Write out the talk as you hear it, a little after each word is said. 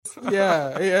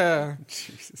Yeah.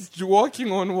 Jesus.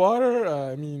 Walking on water,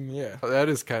 I mean, yeah. That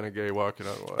is kind of gay, walking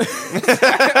on water.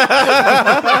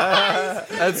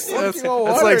 That's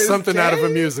water like is something out of a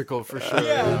gay? musical for sure.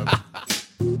 Yeah.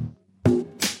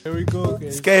 Here we go, guys.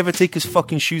 This guy ever take his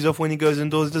fucking shoes off when he goes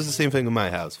indoors? Does the same thing in my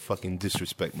house. Fucking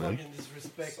disrespect, man.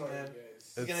 Disrespect, man.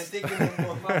 You're gonna take him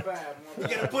on. My bad. You're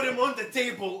gonna put him on the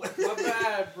table. My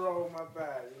bad, bro. My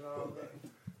bad. You know.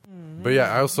 But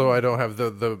yeah, I don't have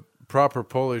the proper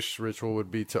Polish ritual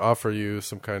would be to offer you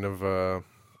some kind of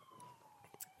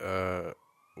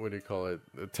what do you call it?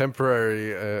 A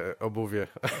temporary obuwie,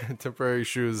 temporary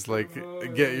shoes. Like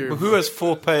get your. But who has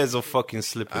 4 pairs of fucking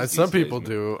slippers? Some these days, people man?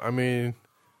 do. I mean,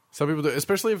 some people do,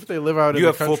 especially if they live out in You the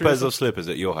have 4 country. pairs of slippers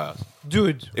at your house.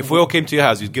 Dude, If we all came to your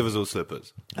house, you'd give us all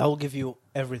slippers. I will give you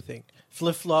everything.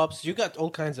 Flip-flops. You got all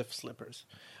kinds of slippers.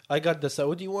 I got the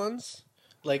Saudi ones,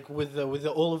 like with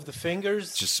all of the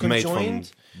fingers Just made conjoined.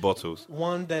 from bottles.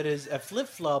 One that is a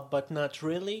flip-flop, but not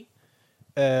really.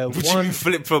 What you One mean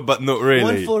flip flop, but not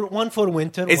really? one for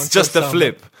winter. It's one just for a summer.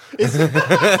 flip.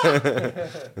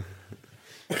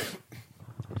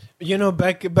 You know,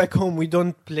 back home we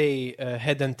don't play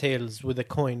head and tails with a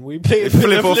coin. We play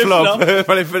Flip or flip-flop.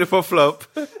 flop. Flip or flop.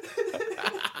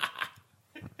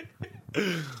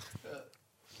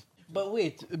 But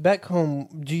wait, back home,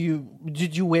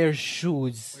 did you wear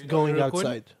shoes going record?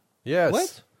 outside? Yes.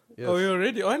 What? Yes. Oh, you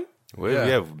already on? Well, Yeah.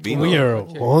 yeah, we've been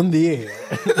on the air.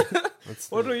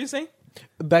 What were you saying?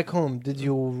 Back home, did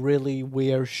you really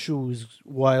wear shoes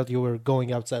while you were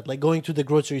going outside? Like going to the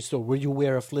grocery store, where you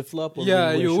wear a flip flop?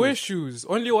 Yeah, you wear shoes.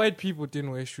 Only white people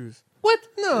didn't wear shoes. What?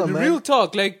 No, man. Real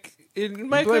talk, like in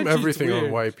my You blame country, it's everything on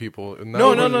weird. white people.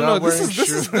 No. Not This wearing is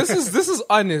shoes. this is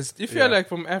honest. If you're Yeah. like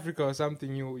from Africa or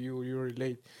something, you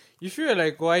relate. If you're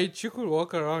like white, you could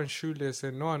walk around shoeless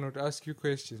and no one would ask you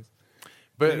questions.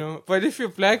 But You know, but if you're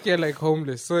black, you're like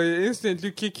homeless, so they instantly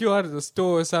kick you out of the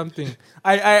store or something.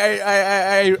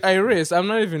 I race. I'm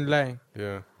not even lying.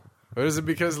 yeah, but is it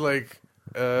because like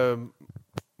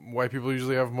white people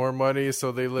usually have more money,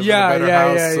 so they live in a better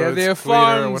house? So They have it's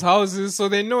cleaner and farms, houses, so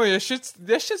they know their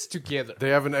shit's together. they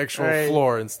have an actual Right.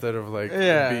 floor instead of like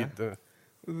Yeah. beat the.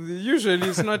 Usually,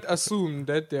 it's not assumed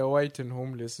that they're white and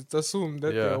homeless. It's assumed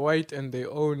that Yeah. they're white and they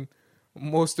own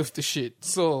most of the shit.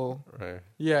 So Right.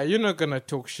 yeah, you're not gonna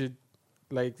talk shit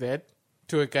like that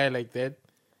to a guy like that.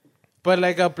 But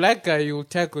like a black guy, you'll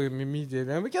tackle him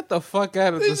immediately. I mean, get the fuck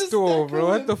out of the just store, tackle bro.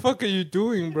 What him. the fuck are you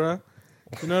doing, bro?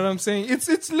 You know what I'm saying?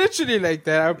 It's literally like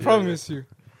that. I promise you.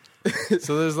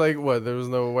 So there's like what? There was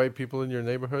no white people in your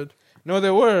neighborhood. No,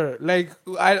 there were like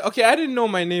I didn't know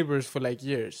my neighbors for like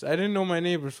years. I didn't know my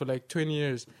neighbors for like 20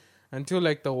 years until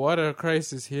like the water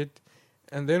crisis hit.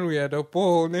 And then we had a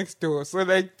pole next door. So,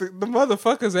 like, the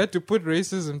motherfuckers had to put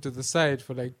racism to the side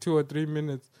for, like, 2 or 3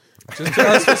 minutes.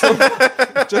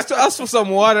 Just to ask for some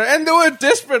water. And they were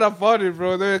desperate about it,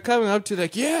 bro. They were coming up to,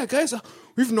 like, yeah, guys,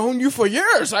 we've known you for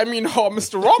years. I mean,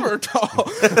 Mr. Robert,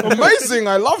 amazing.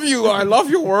 I love you. I love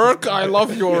your work. I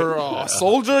love your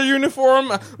soldier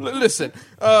uniform. Listen,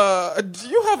 do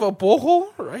you have a borehole,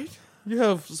 right? You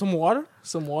have some water?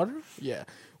 Some water? Yeah.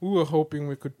 We were hoping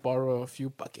we could borrow a few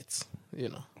buckets,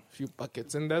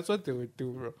 and that's what they would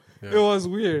do, bro. Yeah. It was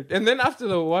weird. And then after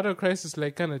the water crisis,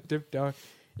 like, kind of dipped down,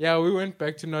 yeah, we went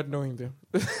back to not knowing them.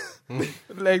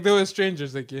 Like, they were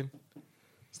strangers again.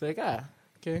 It's like,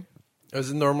 okay. Is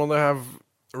it normal to have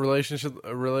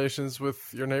relations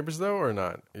with your neighbors though, or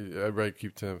not? Everybody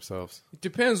keep to themselves. It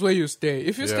depends where you stay.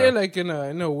 If you Yeah. stay, like, in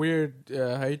a weird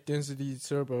high-density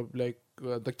suburb, like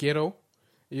the ghetto,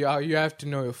 you have to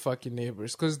know your fucking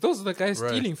neighbors. Because those are the guys Right.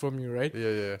 stealing from you, right?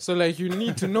 Yeah. So, like, you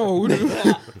need to know who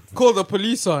to call the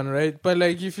police on, right? But,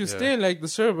 like, if you Yeah. stay in, like, the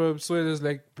suburbs where there's,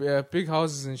 like, big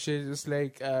houses and shit, it's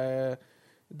like,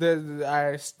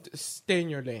 stay in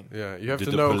your lane. Yeah, you have Did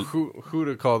to the know who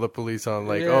to call the police on.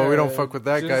 Like, Yeah, we don't fuck with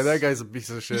that guy. just- That guy's a piece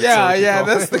of shit. Yeah, so we yeah, call-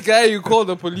 that's the guy you call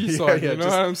the police Yeah, on. yeah, You know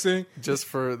just- what I'm saying? just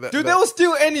for that. Dude, that- they'll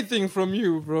steal anything from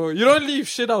you, bro. You don't leave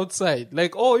shit outside.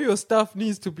 Like, all your stuff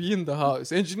needs to be in the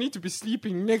house, and you need to be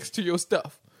sleeping next to your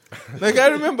stuff. Like, I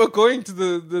remember going to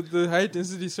the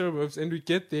high-density suburbs, and we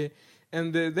get there,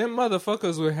 and them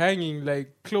motherfuckers were hanging,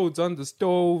 like, clothes on the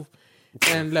stove,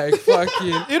 and, like,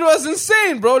 fucking... It was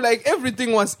insane, bro. Like,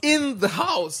 everything was in the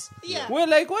house. Yeah. We're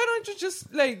like, why don't you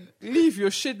just, like, leave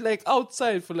your shit, like,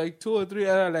 outside for, like, 2 or 3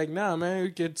 hours? I'm like, nah, man, you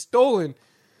get stolen.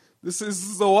 This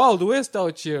is the Wild West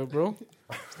out here, bro.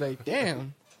 It's like,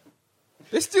 damn.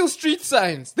 They steal street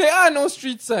signs. There are no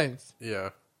street signs. yeah,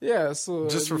 Yeah, so...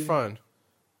 just for fun.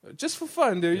 Just for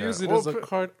fun. They Yeah. use it Well, as a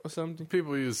cart or something.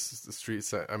 People use the street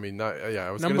sign. I mean, not. Yeah,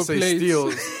 I was Number gonna say plates.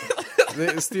 steal.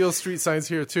 they steal street signs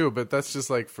here too, but that's just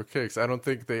like for kicks. I don't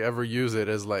think they ever use it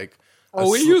as like. Oh,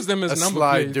 we use them as a number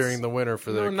slide plates. during the winter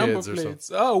for their number kids or something.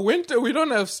 plates. Oh, winter we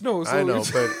don't have snow, so I know,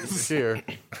 it's, but here,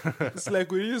 it's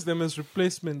like we use them as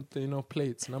replacement,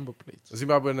 plates, number plates.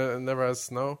 Zimbabwe never has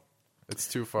snow. It's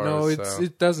too far. No, south.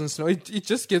 it doesn't snow. It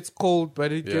just gets cold,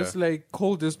 but it Yeah. gets like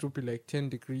coldest would be like 10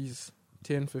 degrees,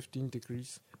 10, 15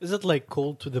 degrees. Is it like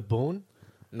cold to the bone?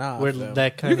 Nah, Where fam.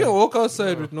 that kind you can of- walk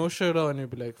outside with no shirt on and you'll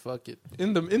be like, fuck it.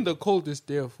 In the coldest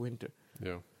day of winter.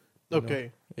 Yeah.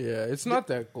 Okay. Yeah, it's not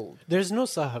that cold. There's no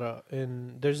Sahara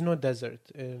there's no desert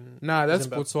in. Nah, that's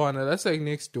Zimbabwe. Botswana. That's like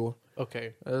next door.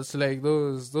 Okay. It's like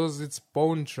those. It's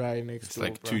bone dry next It's door.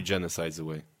 like bro. 2 genocides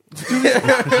away.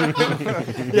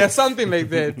 Yeah, something like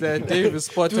that. That Dave is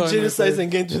spot Two on. with genocides it.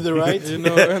 and get to the right. And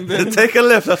then Take a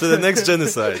left after the next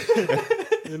genocide.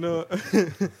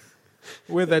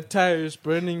 where that tire is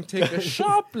burning, take a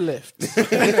sharp left.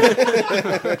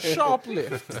 Sharp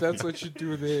left. That's what you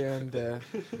do there, and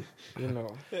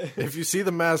If you see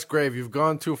the mass grave, you've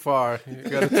gone too far. You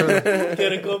gotta turn.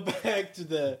 Gotta go back to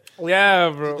the yeah,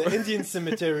 bro. Indian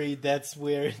cemetery. That's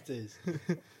where it is.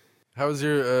 How was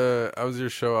your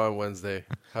show on Wednesday?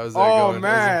 How's that Oh going?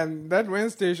 man, that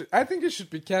Wednesday! I think it should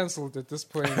be cancelled at this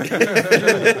point.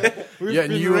 We've Yeah, and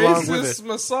been you along with racist,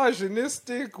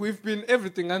 misogynistic. We've been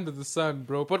everything under the sun,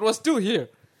 bro. But we're still here.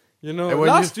 And when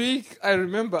Last week I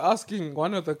remember asking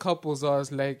one of the couples. I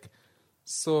was like,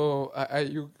 "So are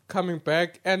you coming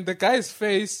back?" And the guy's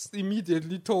face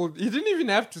immediately told. He didn't even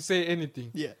have to say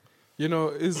anything. Yeah.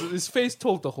 His face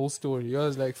told the whole story. I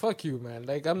was like, "Fuck you, man!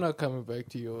 Like, I'm not coming back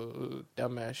to your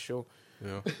dumbass show."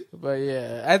 Yeah. But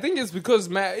yeah, I think it's because,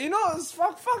 man, it's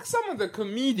fuck some of the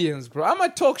comedians, bro. I'ma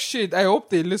talk shit. I hope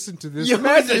they listen to this. Yo,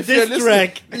 Maddie, it's a diss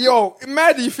track. Yo,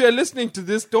 Maddie, if you're listening to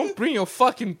this, don't bring your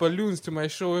fucking balloons to my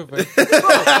show ever.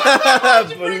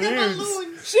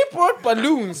 She brought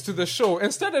balloons to the show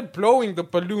and started blowing the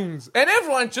balloons, and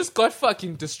everyone just got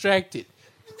fucking distracted.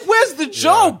 Where's the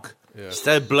joke? Yeah.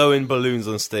 Started blowing balloons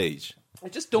on stage. I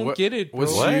just don't get it, bro.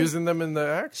 Was What? she using them in the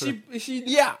act? or-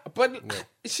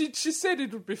 She said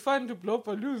it would be fun to blow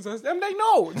balloons. I'm like,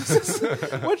 no,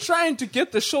 we're trying to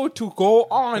get the show to go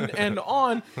on and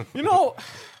on.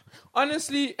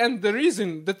 Honestly, and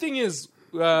the thing is,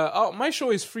 my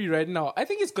show is free right now. I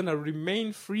think it's gonna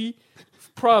remain free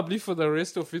probably for the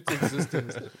rest of its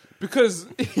existence. Because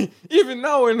even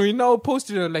now, when we now post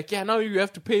it, I'm like, yeah, now you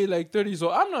have to pay like 30. So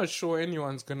I'm not sure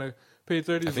anyone's gonna pay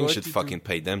 30. I think you should zloty fucking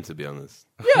pay them, to be honest.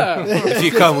 yeah. If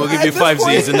you come, we'll give you At this 5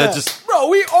 point, Z's and that just... Bro,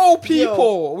 we owe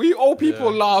people. We owe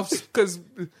people laughs because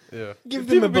Yeah. Give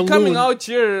them people a be balloon. coming out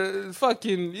here.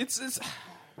 Fucking, it's.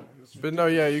 But no,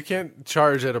 yeah, you can't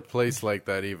charge at a place like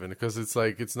that even because it's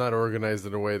like it's not organized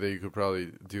in a way that you could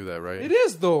probably do that, right? It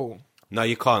is though. No,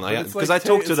 you can't. it's Because like I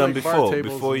talked to it's them like bar before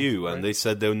tables you, and- and they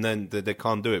said they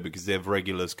can't do it because they have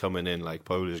regulars coming in, like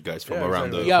Polish guys from Yeah, around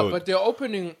exactly. the Yeah, hood. but they're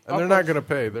opening. And they're not gonna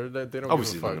pay. They don't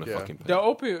Obviously, give a they're fuck. gonna Yeah. fucking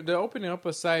pay. They're opening up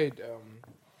a side.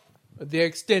 They're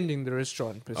extending the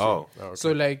restaurant. Per se. Oh. okay.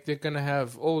 So like they're gonna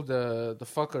have all the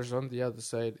fuckers on the other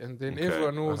side, and then Okay,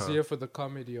 everyone who's here for the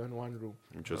comedy on one room.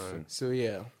 Interesting. So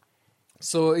yeah.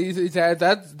 So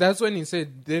that's when he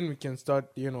said then we can start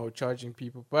charging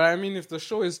people. But I mean, if the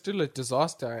show is still a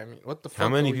disaster, I mean, what the fuck? How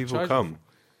many are we people charging come?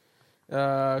 for?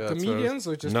 that's Comedians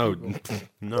or just No, people?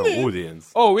 no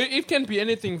audience. Oh, it can be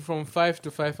anything from 5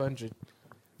 to 500.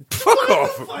 Fuck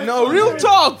off. No, real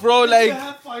talk, bro. Like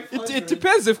it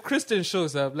depends if Kristen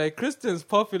shows up. Like Kristen's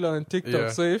popular on TikTok, Yeah.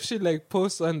 so if she like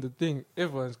posts on the thing,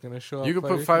 everyone's gonna show up. You could But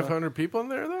put if not- 500 people in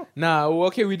there though. Nah,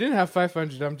 okay, we didn't have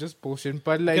 500. I'm just bullshitting.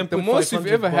 But can like the put most we've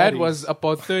 500 ever had bodies. was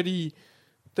about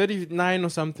 39 or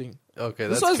something. Okay,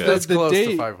 This that's was that's the close day.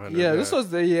 to 500. Yeah, this was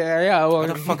the yeah. Well,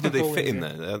 How the fuck did they people fit in were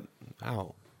there?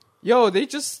 How? Yo, they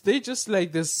just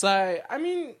like decide. I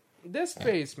mean, there's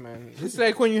space, man. It's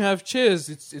like when you have chairs,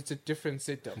 it's a different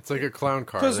setup. It's like a clown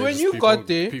car. 'Cause They when just you people got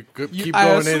there, keep I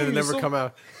going in assume and you never saw- come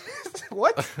out.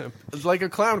 What? It's like a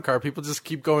clown car. People just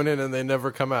keep going in and they never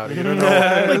come out. You don't know.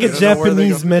 Like you a don't know where they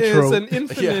Japanese go. metro. It's an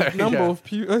infinite Yeah, number yeah. of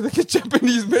people. Like a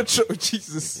Japanese metro.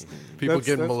 Jesus. People That's-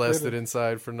 getting that's molested better.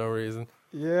 inside for no reason.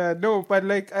 Yeah, no, but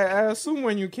like I assume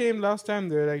when you came last time,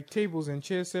 there were like tables and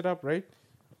chairs set up, right?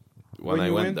 When When I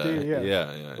you went went there, there,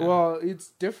 yeah. yeah. Well, it's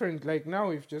different. Like now,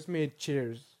 we've just made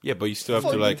chairs. Yeah, but you still have to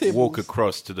Fucking like tables. walk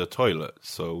across to the toilet,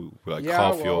 so like Yeah,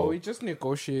 half well, your. we just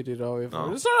negotiated. However, Oh.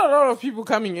 there's not a lot of people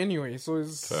coming anyway, so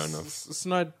it's Fair enough.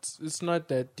 It's not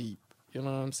that deep. You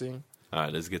know what I'm saying? All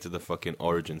right, let's get to the fucking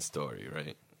origin story,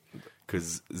 right?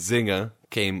 Because Zinger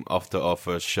came after our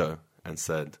first show and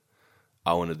said,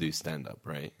 "I want to do stand up,"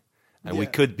 right? And we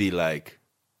Yeah. could be like,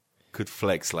 could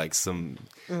flex like some.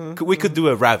 We could do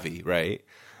a Ravi, right?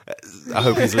 I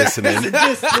hope he's listening.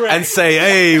 And say,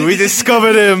 hey, we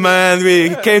discovered him, man.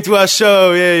 We came to our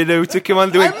show. Yeah, you know, we took him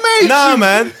on doing. Nah,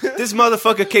 man. This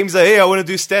motherfucker came and said, hey, I want to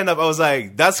do stand up. I was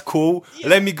like, that's cool.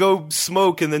 Let me go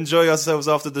smoke and enjoy ourselves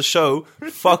after the show.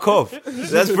 Fuck off.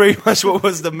 That's pretty much what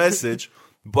was the message.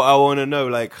 But I want to know,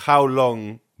 like, how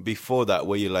long before that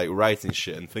were you like writing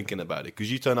shit and thinking about it?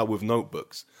 Because you turn up with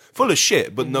notebooks full of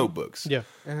shit, but notebooks. Yeah.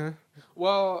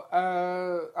 Well,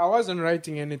 I wasn't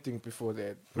writing anything before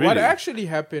that. Really? What actually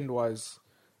happened was,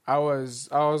 I was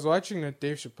watching a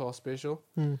Dave Chappelle special.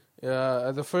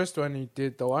 The first one he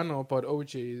did, the one about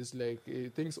OJ, is like he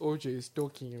thinks OJ is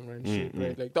stalking him and shit,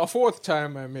 right? Like the fourth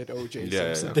time I met OJ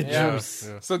Simpson. The Yeah. juice.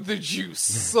 Yeah. So the juice.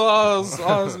 So I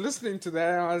was listening to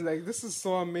that and I was like, this is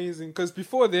so amazing. Because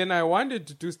before then I wanted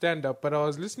to do stand up, but I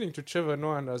was listening to Trevor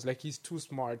Noah and I was like, he's too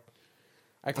smart.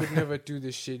 I could never do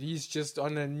this shit. He's just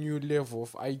on a new level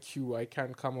of IQ. I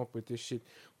can't come up with this shit.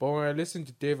 But when I listened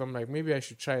to Dave, I'm like, maybe I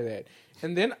should try that.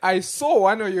 And then I saw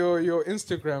one of your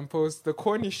Instagram posts, the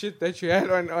corny shit that you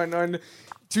had on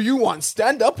do you want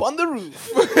stand up on the roof?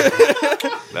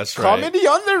 That's right. Comedy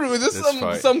on the roof. This is That's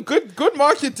right. some good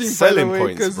marketing, Selling by the way.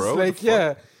 points, Because bro. like, The fuck?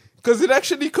 yeah. Because it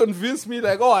actually convinced me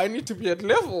like, oh, I need to be at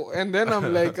level. And then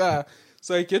I'm like,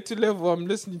 so I get to level, I'm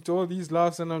listening to all these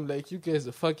laughs, and I'm like, you guys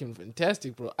are fucking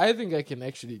fantastic, bro. I think I can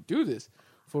actually do this.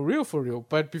 For real, for real.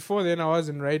 But before then, I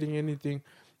wasn't writing anything.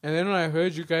 And then when I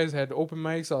heard you guys had open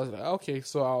mics, I was like, okay,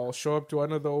 so I'll show up to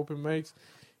one of the open mics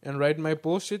and write my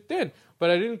bullshit then. But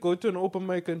I didn't go to an open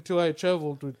mic until I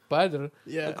traveled with Badr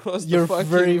across Your the fucking,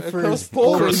 very across first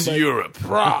Poland. Across Europe.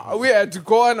 Bruh, we had to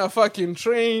go on a fucking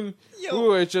train. We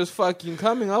were just fucking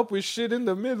coming up with shit in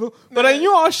the middle. But I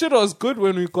knew our shit was good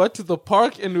when we got to the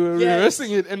park and we were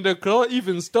rehearsing it, and the girl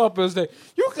even stopped. I was like,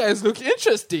 you guys look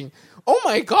interesting. Oh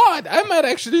my God, I might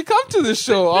actually come to the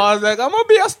show. I was like, I'm gonna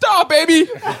be a star, baby.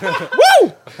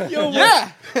 Woo!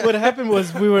 Yeah. What happened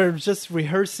was we were just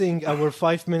rehearsing our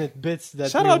 5-minute bits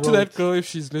that Shout we out to wrote. that girl if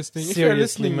she's listening. If you're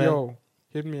Seriously, listening, man. yo,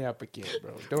 hit me up again,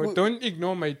 bro. Don't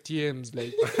ignore my DMs,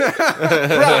 like,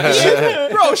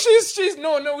 bro. She's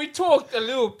no. We talked a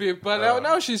little bit, but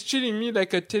now she's treating me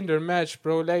like a Tinder match,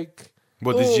 bro. Like,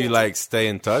 What, did you like stay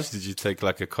in touch? Did you take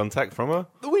like a contact from her?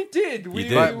 we did. We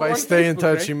did? By on stay in Facebook,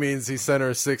 touch, right? he means he sent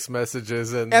her 6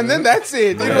 messages and And then that's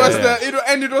it. It was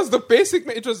it was the basic.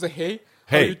 It was the hey,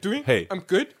 how Hey, you doing? hey. I'm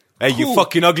good. Hey, you Cool.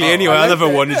 fucking ugly anyway. I never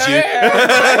wanted you.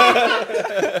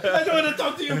 I don't want to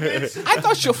talk to you, bitch. I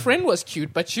thought your friend was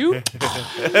cute, but you.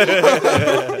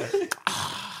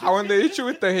 When they hit you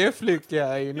with the hair flick,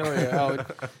 yeah, you know you're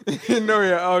out. You know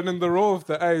you're out in the roll of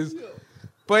the eyes.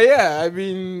 But yeah, I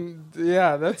mean,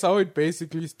 yeah, that's how it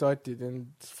basically started. And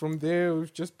from there,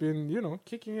 we've just been,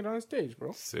 kicking it on stage,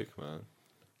 bro. Sick, man.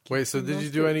 Wait, so did you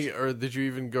do any, or did you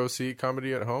even go see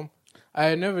comedy at home? I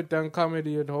had never done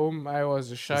comedy at home. I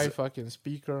was a shy fucking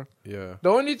speaker. Yeah. The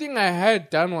only thing I had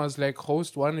done was like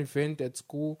host one event at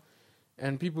school.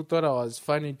 And people thought I was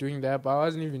funny doing that, but I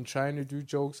wasn't even trying to do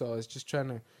jokes. I was just trying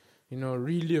to,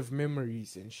 relive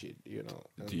memories and shit, And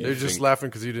Do you They're just think- laughing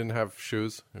because you didn't have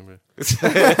shoes. I mean,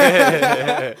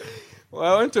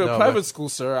 Well, I went to a No, private but- school,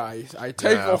 sir. I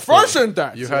take Yeah, offense in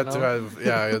that. you had to have, you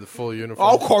had the full uniform.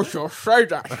 Of course you'll say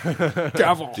that,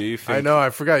 devil. Do you think? I know, I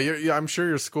forgot. I'm sure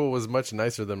your school was much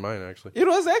nicer than mine, actually. It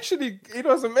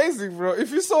was amazing, bro.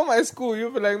 If you saw my school,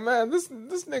 you'd be like, man, this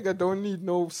nigga don't need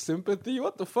no sympathy.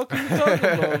 What the fuck are you talking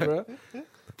about, bro?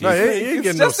 No, you ain't It's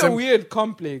getting just no a weird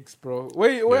complex, bro.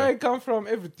 Where Yeah. I come from,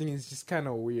 everything is just kind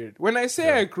of weird. When I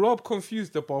say I grew up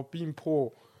confused about being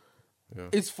poor,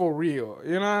 it's for real.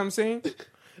 You know what I'm saying?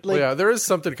 Well, yeah, there is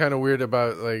something kind of weird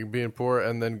about like being poor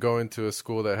and then going to a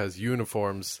school that has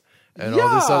uniforms and all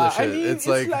this other shit. I mean,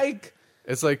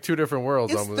 it's like two different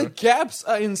worlds. It's almost. the gaps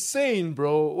are insane,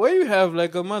 bro. Where you have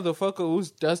like a motherfucker who's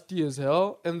dusty as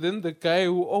hell, and then the guy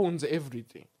who owns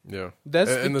everything. Yeah,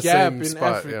 That's in the the gap same in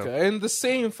spot, Africa. yeah. In the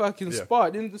same fucking Yeah.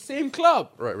 spot, in the same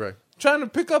club. Right. Trying to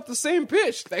pick up the same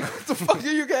pitch. Like, what the fuck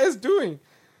are you guys doing?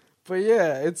 But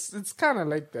yeah, it's kind of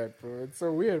like that, bro. It's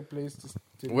a weird place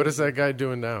to What is that guy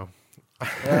doing now?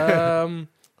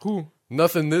 Who?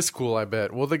 Nothing this cool, I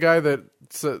bet. Well,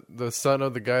 the son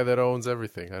of the guy that owns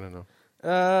everything. I don't know.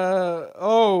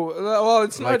 Well,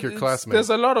 it's Like not your it's- classmate. There's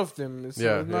a lot of them. So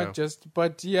Yeah, not yeah. just,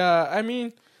 but yeah, I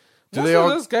mean, Do most they of all-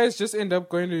 those guys just end up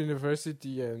going to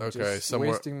university and Okay, just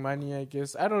somewhere- wasting money, I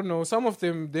guess. I don't know. Some of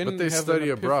them then But they have study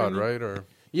an abroad, epiphany. right? Or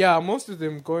Yeah, most of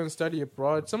them go and study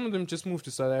abroad. Some of them just move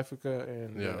to South Africa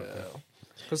and Yeah,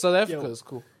 because South Africa Yo. is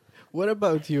cool. What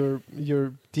about your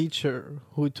teacher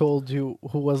who told you,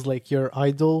 who was like your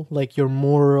idol, like your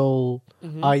moral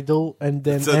idol, and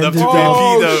then So ended the up...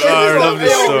 Pedo, shit, I love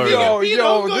this yo, story. Yo,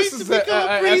 Pedo this going is to become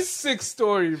a a priest. sick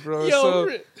story, bro. Yo.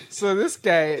 So this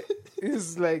guy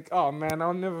is like, oh man,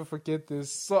 I'll never forget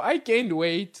this. So I gained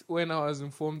weight when I was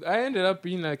informed. I ended up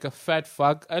being like a fat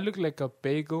fuck. I looked like a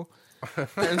bagel.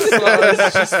 And so I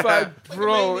was just like,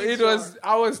 bro,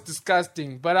 I was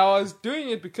disgusting. But I was doing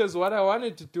it because what I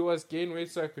wanted to do was gain weight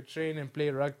so I could train and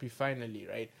play rugby finally,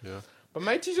 right? Yeah. But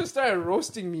my teacher started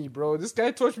roasting me, bro. This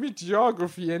guy taught me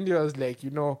geography and he was like,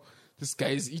 this guy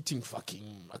is eating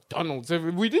fucking McDonald's.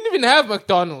 We didn't even have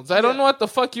McDonald's. I don't know what the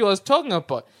fuck he was talking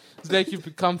about. It's like you've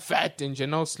become fat and you're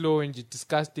now slow and you're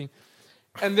disgusting.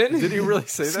 And then Did he really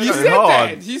say that? he That's said hard.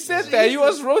 that. He said that. He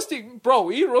was roasting, bro.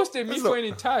 He roasted me for an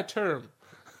entire term,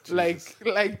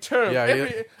 like term. Yeah,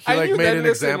 he I like knew made that an lesson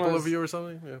example was- of you or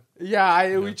something. Yeah.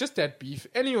 Yeah, we just had beef.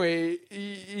 Anyway,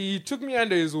 he took me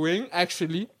under his wing.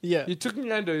 Actually, Yeah. he took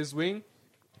me under his wing,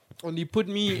 and he put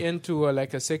me into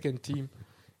like a second team.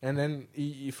 And then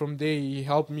from there, he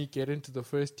helped me get into the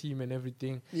first team and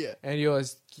everything. Yeah. And he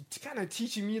was kind of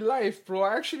teaching me life, bro.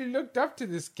 I actually looked up to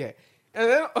this guy. And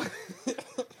then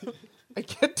I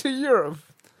get to Europe.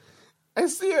 I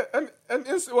see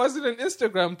was it an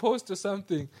Instagram post or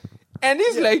something? And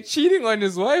he's like cheating on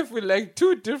his wife with like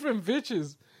 2 different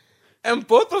bitches. And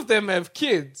both of them have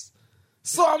kids.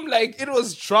 So I'm like, it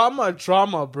was drama,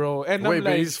 bro. And Wait, I'm but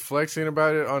like, he's flexing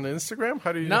about it on Instagram?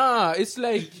 How do you... nah, it's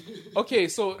like, okay,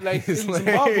 so like in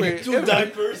Zimbabwe,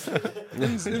 diapers.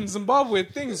 in Zimbabwe,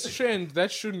 things trend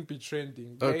that shouldn't be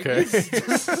trending. Like, Okay.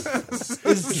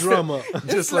 It's drama. It's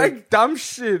Just like dumb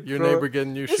shit, your bro. neighbor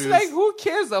getting new It's shoes. like, who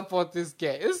cares about this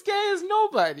guy? This guy is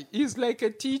nobody. He's like a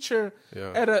teacher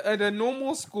Yeah. at a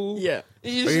normal school. Yeah.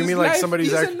 He's Oh, you just mean like life-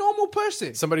 somebody's He's act- a normal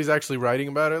person. Somebody's actually writing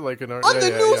about it? Like an On the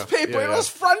newspaper, it was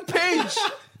front page.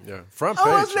 Yeah, front page.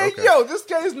 I was like, okay. yo, this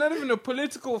guy is not even a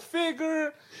political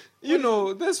figure.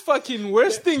 There's fucking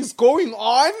worse things going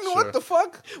on. Sure. What the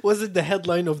fuck? Was it the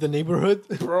headline of the neighborhood?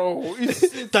 Bro,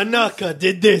 it's Tanaka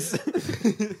did this.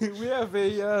 we have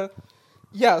a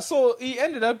so he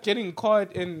ended up getting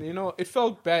caught and it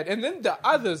felt bad. And then the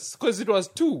others, because it was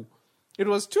two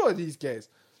of these guys.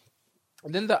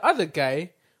 And then the other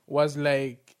guy was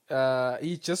like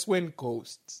he just went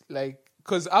ghost, like,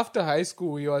 because after high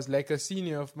school he was like a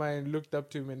senior of mine, looked up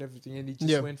to him and everything, and he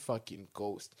just went fucking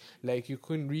ghost. Like, you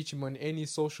couldn't reach him on any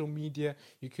social media,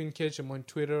 you couldn't catch him on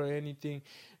Twitter or anything.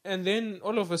 And then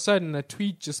all of a sudden a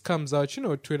tweet just comes out.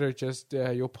 Twitter just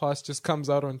your past just comes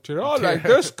out on Twitter. Oh, like,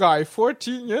 this guy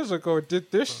 14 years ago did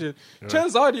this shit.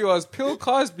 Turns out he was Bill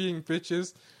Cosbying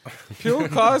bitches.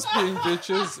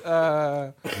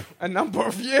 A number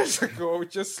of years ago,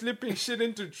 just slipping shit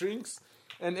into drinks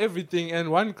and everything. And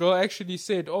one girl actually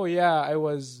said, oh yeah, I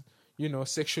was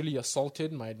sexually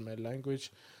assaulted. My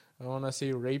language, I don't want to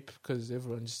say rape because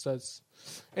everyone just starts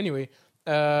anyway.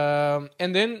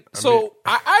 And then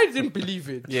I didn't believe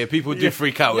it. Yeah, people do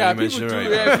freak out when you mention people it. do,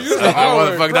 yeah, if you use the What the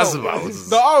R-word, fuck? That's bro. about.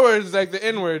 The R-word is like the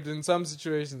N-word in some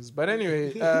situations. But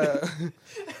anyway,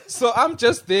 so I'm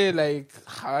just there like,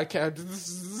 I can't,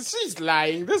 she's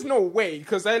lying. There's no way,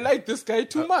 because I like this guy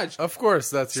too much. Of course,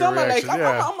 that's So your I'm like, reaction. I'm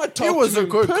Yeah. gonna talk He was to a him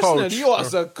good personally. coach. He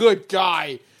was a good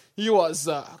guy. He was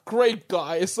a great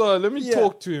guy. So let me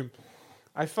talk to him.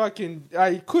 I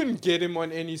couldn't get him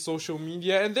on any social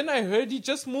media. And then I heard he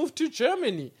just moved to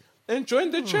Germany and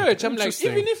joined the church. I'm like,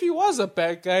 interesting. even if he was a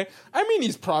bad guy, I mean,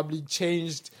 he's probably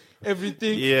changed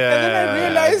everything. Yeah, And then I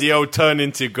realized, the old turn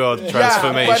into God but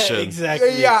transformation.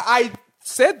 Exactly. yeah, I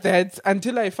said that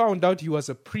until I found out he was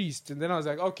a priest. And then I was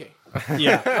like, okay.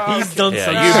 Yeah. He's done Yeah,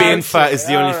 something. you being fat is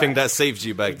the only Alright. thing that saved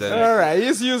you back then. All right,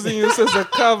 he's using this as a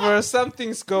cover.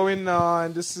 Something's going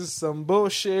on. This is some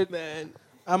bullshit, man.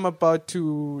 I'm about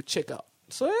to check out.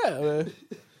 So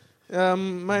yeah,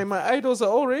 my idols are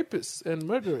all rapists and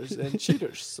murderers and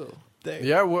cheaters. So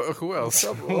Yeah, who else?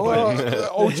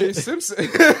 O.J. Simpson,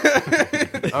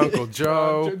 Uncle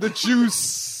Joe. the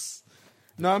juice.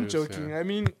 No, I'm Juice, joking. yeah. I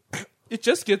mean, it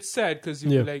just gets sad because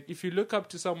like, if you look up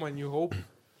to someone, you hope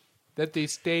that they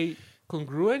stay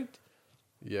congruent.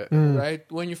 Yeah. Right?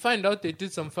 When you find out they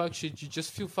did some fuck shit, you just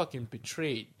feel fucking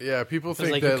betrayed. Yeah, people It's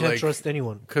think like you that can't like trust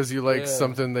anyone. because you like Yeah.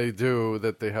 something they do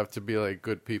that they have to be like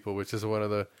good people, which is one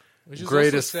of the Which is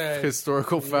greatest also sad.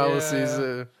 historical fallacies.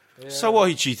 Yeah. So what?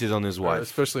 He cheated on his wife.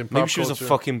 especially in pop Maybe she was a culture.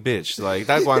 fucking bitch. Like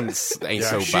that one ain't Yeah,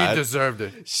 so she bad. deserved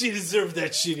it. She deserved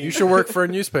that shit. You should work for a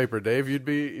newspaper, Dave.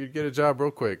 You'd get a job real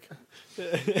quick.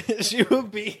 She would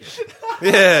be.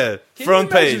 Yeah, front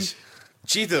imagine? page.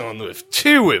 cheated on with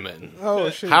 2 women. Oh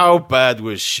shit. How bad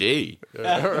was she?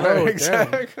 Right,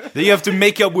 exactly. Then you have to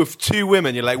make up with 2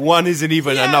 women. You're like, one isn't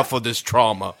even enough for this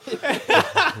trauma.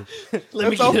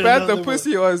 That's how bad the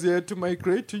pussy was. You had to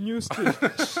migrate to new state.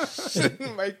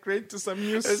 Migrate to some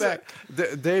new sack.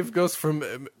 Dave goes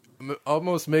from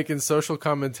almost making social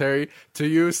commentary to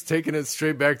you taking it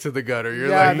straight back to the gutter. You're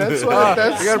Yeah, like, that's why.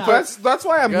 That's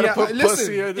why I'm gotta here. put pussy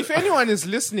Listen, in- if anyone is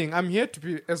listening, I'm here to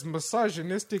be as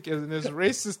misogynistic and as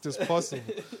racist as possible.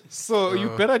 So you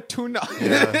better tune out.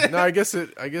 Yeah. No, I guess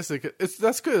it's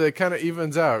that's good. It kind of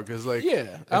evens out because like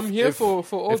I'm here for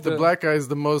all if the black guy is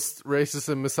the most racist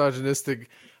and misogynistic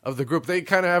of the group, they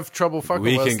kind of have trouble fucking.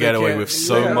 We us. can They get away can't- with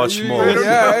so much more.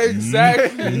 Yeah,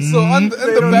 exactly. So in the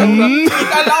background,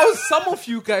 it allows some of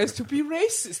you guys to be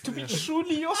racist, to be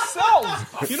truly yourselves.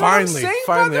 You know what I'm Finally, saying,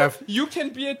 finally, brother? You can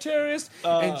be a terrorist,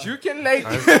 and you can like,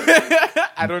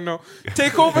 I don't know,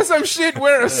 take over some shit,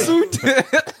 wear a suit. You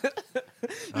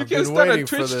I've can been start a waiting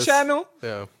for Twitch this. channel.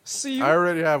 Yeah, See you. I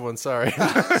already have one. Sorry,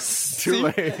 too See?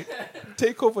 late.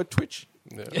 Take over Twitch.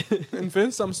 Yeah.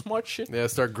 Invent some smart shit. Yeah,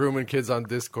 start grooming kids on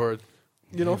Discord.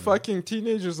 You know, fucking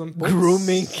teenagers on boats.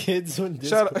 Grooming kids on this.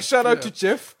 Shout out to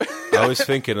Jeff. I was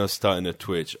thinking of starting a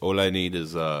Twitch. All I need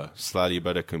is a slightly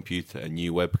better computer, a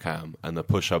new webcam, and a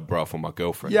push-up bra for my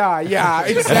girlfriend. Yeah,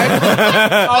 exactly.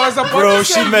 I was about Bro, to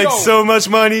say, she makes yo, so much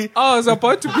money. I was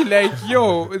about to be like,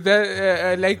 yo,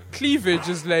 that like cleavage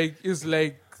is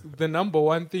like the number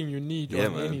one thing you need Yeah,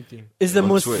 on man. anything. Is the On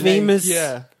most Twitch. famous.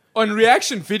 Yeah, on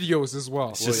reaction videos as well.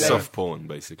 It's just soft porn,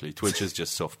 basically. Twitch is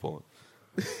just soft porn.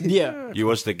 Yeah. You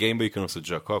watch the game, but you can also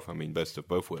jerk off. I mean, best of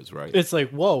both worlds, right? It's like,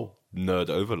 whoa. Nerd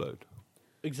overload.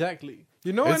 Exactly.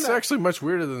 You know, It's and actually much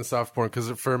weirder than soft porn because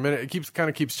for a minute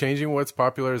it keeps changing what's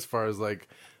popular as far as like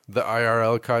the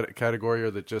IRL category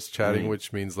or the just chatting,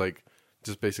 which means like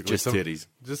just basically Just titties.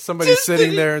 just somebody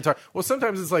sitting there and talk. Well,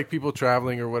 sometimes it's like people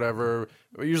traveling or whatever.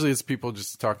 Usually it's people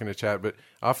just talking to chat, but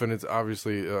often it's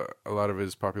obviously a lot of it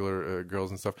is popular girls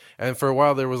and stuff. And for a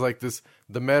while there was like this.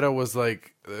 The meta was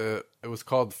like it was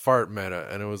called fart meta,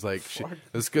 and it was like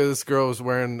this girl was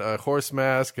wearing a horse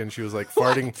mask and she was like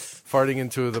farting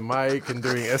into the mic and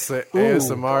doing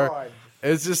ASMR. God.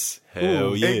 It's just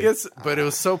Hell yeah. It gets, but it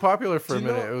was so popular for a Do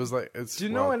you minute. know- It was like it's. do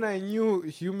you know wild. when I knew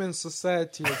human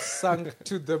society had sunk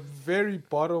to the very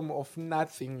bottom of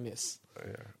nothingness?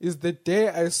 Is the day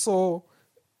I saw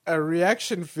a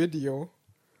reaction video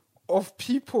of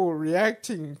people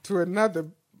reacting to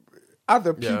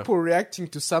other Yeah. people reacting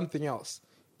to something else,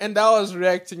 and I was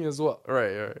reacting as well.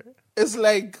 Right. It's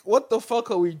like, what the fuck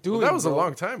are we doing? Well, that was a bro?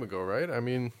 long time ago, right? I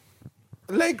mean,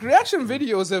 Like, reaction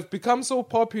videos have become so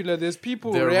popular. There's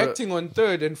people They're reacting on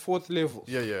 3rd and 4th levels.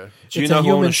 yeah. Do you It's a know who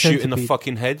I want human to shoot in the centipede.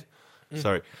 fucking head?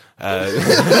 Sorry.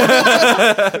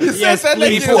 Yes,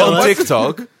 People on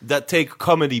TikTok that take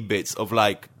comedy bits of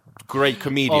like great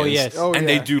comedians Oh, yes. Oh, and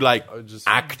yeah. they do like just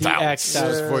act The out. act out.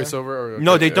 Just voiceover. Or,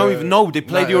 No, they don't even know. They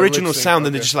play not the original lip sync, sound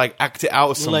and they okay. just like act it out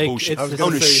or some Like, bullshit. it's I the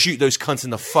want to same- shoot those cunts in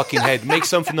the fucking head. Make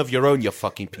something of your own, you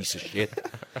fucking piece of shit.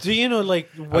 Do you know, like,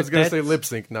 I was what gonna that... say lip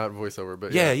sync, not voiceover,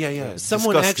 but Yeah.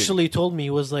 Someone Disgusting. actually told me,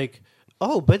 was like,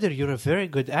 oh, Badr, you're a very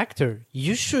good actor.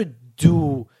 You should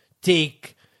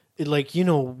take, like, you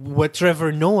know, what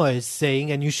Trevor Noah is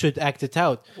saying and you should act it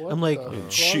out. I'm like,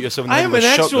 shoot yourself in the I head am with an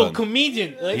a actual shotgun.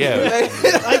 comedian. Like, Yeah.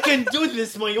 I can do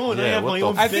this my own. I Yeah, have what my the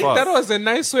own I fuck? think that was a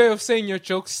nice way of saying your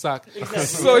jokes suck.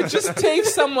 So just take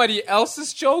somebody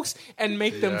else's jokes and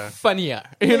make them Yeah. funnier.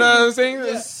 You know what I'm saying?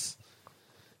 It's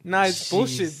Jeez.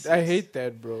 bullshit. I hate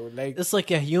that, bro. Like, It's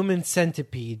like a human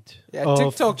centipede. yeah, of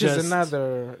TikTok just- is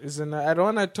another. I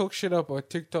don't want to talk shit about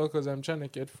TikTok because I'm trying to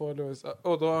get followers.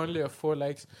 Although I only have 4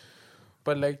 likes.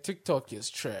 But like, TikTok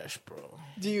is trash, bro.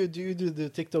 Do you do the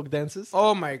TikTok dances?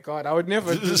 Oh my god, I would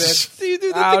never do that. Do you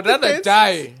do the I would TikTok rather dances?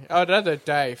 die. I would rather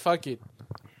die. Fuck it.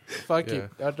 Fuck Yeah. it.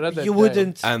 I'd rather You die.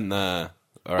 wouldn't. And all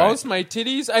right. Bounce my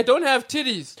titties? I don't have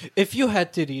titties. If you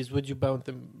had titties, would you bounce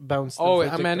them? Oh,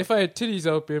 for man, TikTok? if I had titties,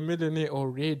 I would be a millionaire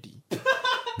already.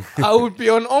 I would be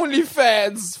on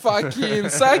OnlyFans, fucking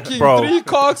sucking Bro. 3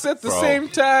 cocks at the Bro. same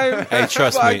time. Hey,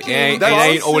 trust me, it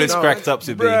ain't all it's No, cracked up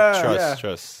to be. bruh, Trust, yeah.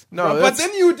 trust. No, But that's-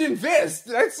 then you'd invest.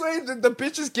 That's why the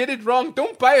bitches get it wrong.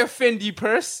 Don't buy a Fendi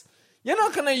purse. You're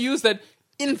not gonna use that.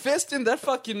 Invest in that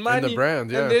fucking money.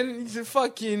 brand, yeah. And then you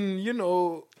fucking,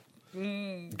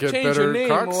 Get change better your name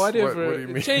cocks? or whatever. What do you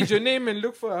mean? Change your name and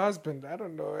look for a husband. I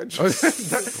don't know.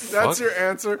 That's your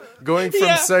answer. Going from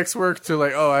Yeah. sex work to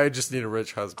like, oh, I just need a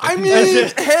rich husband. I mean,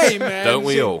 hey, man. Don't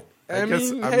we all? I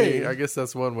mean, I guess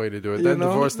that's one way to do it. You Then know?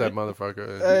 divorce that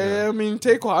motherfucker. Yeah. I mean,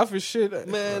 take half his shit.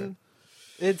 Man,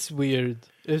 it's weird.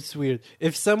 It's weird.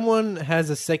 If someone has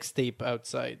a sex tape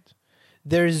outside,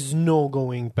 there is no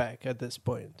going back at this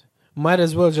point. Might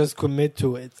as well just commit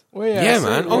to it. Well, Yeah, so-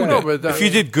 man. Own No, it. but that- If you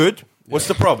did good, what's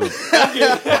the problem?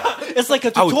 It's like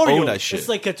a I would own tutorial. that shit. It's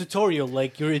like a tutorial.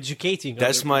 Like you're educating.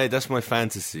 That's other my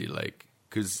fantasy, like,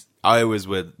 because I always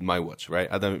wear my watch, right?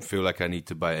 I don't feel like I need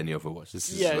to buy any other watch. This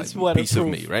is Yeah, like it's a piece of me,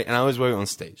 waterproof. right? And I always wear it on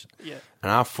stage. Yeah.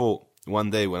 And I thought one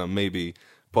day when I'm maybe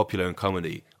popular in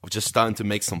comedy, of just starting to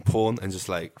make some porn and just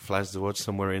like flash the watch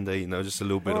somewhere in there, you know, just a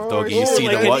little bit of doggy. You yeah, see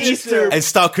like the an watch Easter- and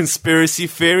start conspiracy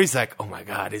theories like, oh my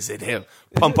God, is it him?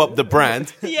 Pump up the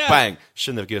brand. Yeah. Bang.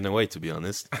 Shouldn't have given away, to be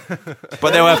honest.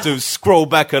 But they'll have to scroll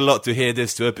back a lot to hear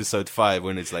this to episode 5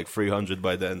 when it's like 300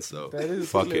 by then. So That is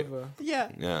fuck it. clever. Yeah.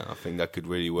 Yeah, I think that could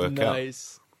really work out.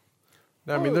 Nice.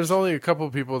 I mean, there's only a couple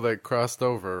people that crossed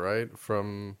over, right,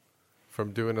 from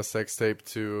doing a sex tape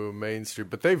to mainstream,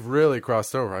 but they've really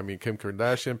crossed over. I mean, Kim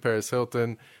Kardashian, Paris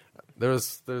Hilton.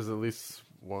 There's at least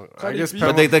one. I Cardi guess B.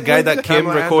 But the guy that Kim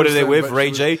Pamela recorded it Anderson, with, but Ray she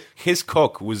was- J, his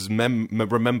cock was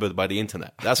remembered by the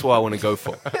internet. That's what I want to go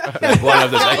for. Like one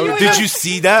of those. Like, did you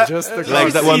see that? Just the like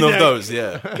cock. that one See of that. those,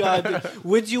 yeah. God,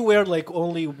 would you wear like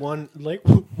only one? Like,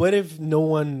 what if no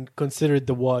one considered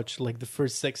the watch like the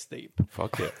first sex tape?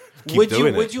 Fuck it. Keep would doing you?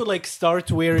 it. Would you like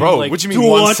start wearing? Bro, like, what do you mean two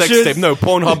one watches? sex tape? No,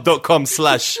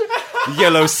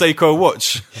 Pornhub.com/yellow Seiko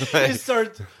watch. You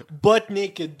start butt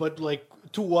naked, but like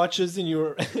two watches in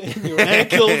your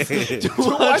ankles. Two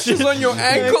Watches on your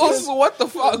ankles? What the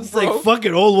fuck, It's bro? like fuck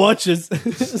it, all watches.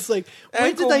 It's like where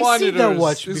Ankle did I see that monitors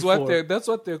watch is before? that's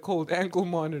what they're called, ankle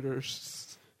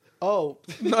monitors. Oh,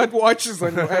 Not watches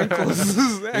on your ankles.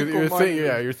 Ankle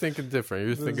monitors. You're thinking different.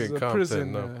 You're This thinking is a Compton.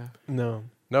 prison, No, no.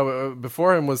 no. But,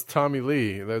 before him was Tommy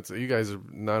Lee. That's you guys are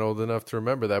not old enough to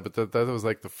remember that, but that was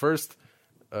like the first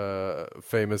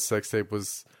famous sex tape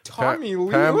was Tommy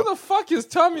Lee? Who the fuck is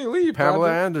Tommy Lee, Pamela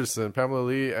brother? Anderson, Pamela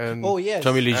Lee, and Oh yes.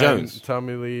 Tommy Lee and Jones.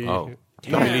 Tommy Lee. Oh.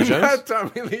 Tommy Lee Jones? Not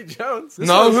Tommy Lee Jones.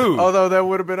 No, who? Although that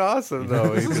would have been awesome,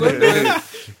 though. I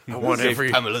want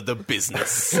every Pamela the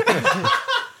business.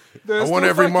 I want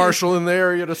every marshal in the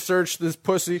area to search this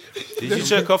pussy. Did you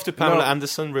jerk off to Pamela No.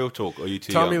 Anderson? Real talk. Or are you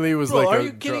too Tommy young? Lee was Bro, like are a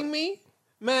you kidding me?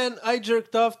 Man, I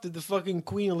jerked off to the fucking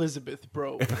Queen Elizabeth,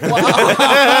 bro. That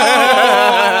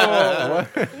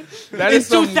In is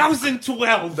some,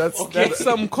 2012. That's that's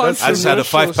some I controversial just had a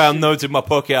 £5 shit. note in my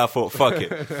pocket. I thought, fuck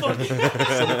it.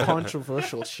 Some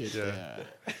controversial shit. Yeah.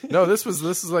 no. This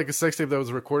is like a sex tape that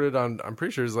was recorded on. I'm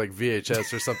pretty sure it's like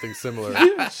VHS or something similar.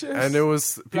 And it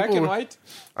was people Black and were- white.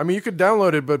 I mean, you could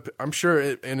download it, but I'm sure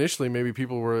initially maybe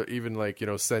people were even like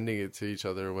sending it to each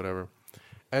other or whatever.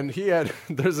 And he had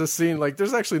there's a scene like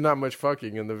there's actually not much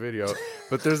fucking in the video,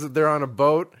 but they're on a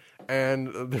boat. And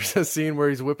there's a scene where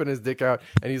he's whipping his dick out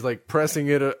and he's like pressing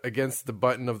it against the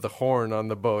button of the horn on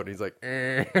the boat. He's like,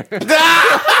 no,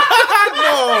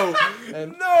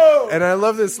 and I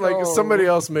love this. Like somebody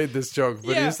else made this joke,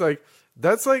 but Yeah. he's like,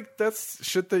 that's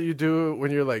shit that you do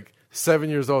when you're like 7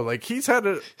 years old. Like he's had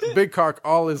a big cock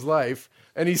all his life,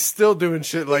 and he's still doing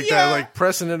shit like that, Yeah. like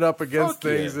pressing it up against Fuck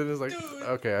things, yeah. and it's like,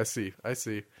 okay, I see. It's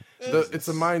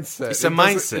a mindset. It's a It doesn't-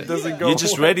 mindset. It doesn't go. You're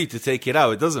just ready to take it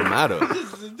out. It doesn't matter.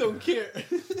 Don't care.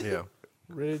 Yeah.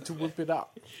 Ready to whip it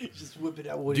out. Just whip it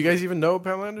out. Do you guys even know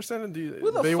Pamela Anderson? And do you,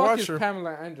 Who the they fuck watch is her?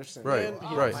 Pamela Anderson? Right,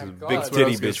 Oh right. my Big God. Big That's what I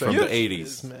titty was gonna bitch say. from You- the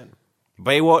 80s. man?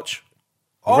 Baywatch.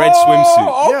 Red swimsuit.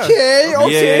 Oh, okay,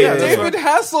 okay. Yeah, that's David I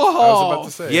was Hasselhoff. about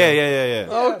to say. Yeah.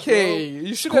 Okay,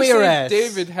 you should have Queer said ass.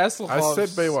 David Hasselhoff. I said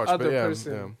Baywatch, other but yeah,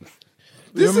 person.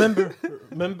 yeah. You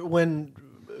remember when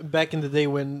back in the day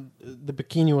when the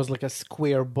bikini was like a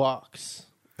square box?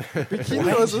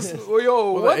 Bikini was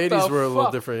yo, Well, what the 80s were a little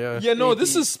fuck? different, yeah. Yeah, no,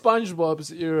 this is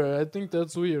SpongeBob's era. I think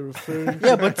that's what you're referring to.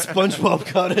 Yeah, but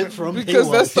SpongeBob got it from Because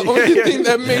Baywatch. that's the only thing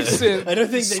that makes sense. I don't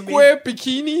think they Square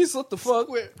bikinis? What the fuck?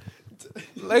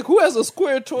 Like, who has a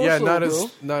square torso, Yeah, not bro?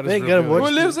 as They gotta revealing. Who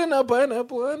watch- lives in a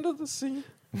pineapple under the sea?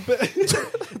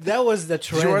 That was the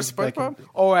trend. Did you watch back in- SpongeBob?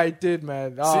 Oh, I did,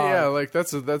 man. See, yeah, like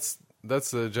that's a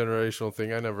generational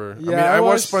thing. I never. I mean, Yeah, I I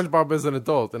watched watched- SpongeBob as an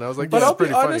adult, and I was like, But this I'll is be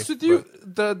pretty honest funny.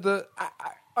 with you. I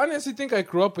honestly think I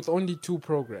grew up with only two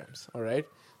programs. All right,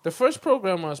 the first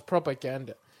program was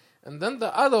propaganda, and then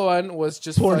the other one was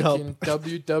just Pornhub. fucking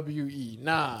WWE.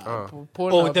 Nah, Oh,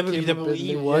 Pornhub came a WWE bit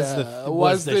was later. the-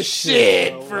 was the was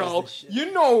shit, the bro. shit.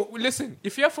 You know, listen,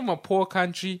 if you're from a poor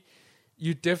country,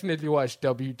 you definitely watch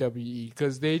WWE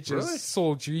because they just Really?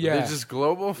 sold you. Yeah, They're just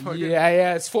global. Fucking,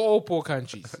 yeah, it's for all poor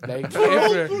countries. Like,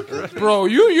 bro,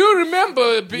 you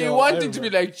remember Yo, wanting I to be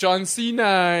like John Cena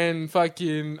and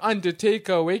fucking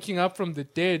Undertaker waking up from the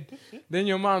dead. Then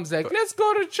your mom's like, let's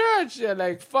go to church. You're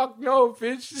like, fuck no,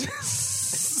 bitch.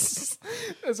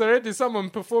 There's already someone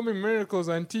performing miracles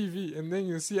on TV, and then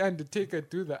you see Undertaker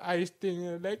do the ice thing, and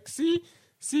you're like,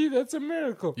 see, that's a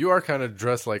miracle. You are kind of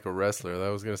dressed like a wrestler. I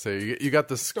was gonna say you got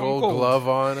the skull Cold. glove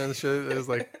on and shit. It's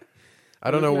like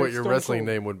I don't Look know like what your Stone wrestling Cold.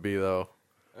 name would be though.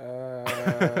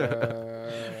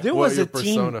 There What was your a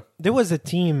team. persona? There was a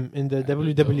team in the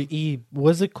WWE.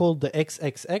 Was it called the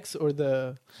XXX or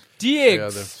the? DX, Yeah,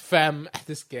 fam,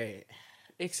 this guy.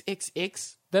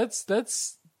 XXX,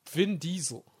 that's Vin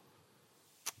Diesel.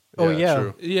 Oh, yeah.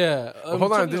 True. Yeah. I'm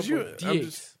Hold on, talking did you? about I'm DX.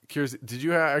 just curious. Did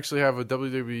you actually have a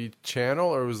WWE channel,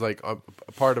 or was like a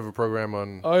part of a program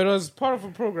on? Oh, it was part of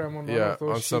a program on one Yeah, of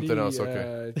those on something shitty, else,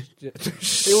 okay.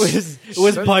 It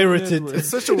was pirated. It's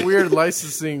such a weird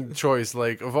licensing choice.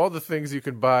 Like of all the things you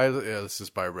could buy, yeah, let's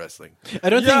just buy wrestling. I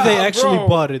don't Yeah, think they actually bro.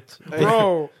 bought it.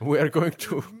 Bro, We are going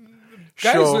to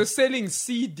guys show were selling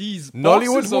CDs,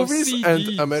 Nollywood boxes of movies CDs.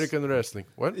 and American wrestling.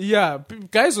 What? Yeah,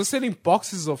 guys were selling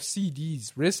boxes of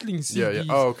CDs, wrestling CDs. Yeah, yeah.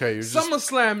 Oh, okay. You're just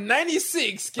SummerSlam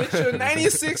 96. Get your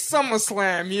 96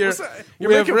 SummerSlam here. What's that? We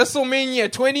You're have making-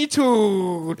 WrestleMania 22.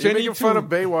 you're 22. making fun of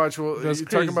Baywatch. Well, you're That's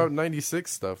talking crazy. about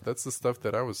 '96 stuff. That's the stuff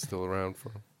that I was still around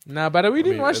for. Nah, but we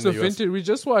didn't mean, watch in the the US. vintage. We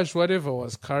just watched whatever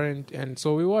was current, and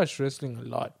so we watched wrestling a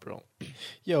lot, bro.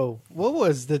 Yo, what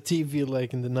was the TV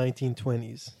like in the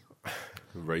 1920s?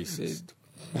 Racist.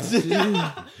 That's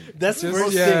the Just-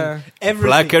 first yeah. thing. Everything.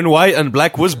 Black and white, and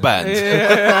black was banned.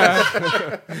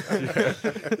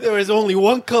 There was only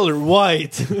one color,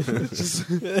 white.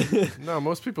 No,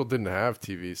 most people didn't have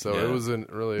TV, so Yeah. it wasn't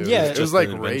really. Yeah. it was Just like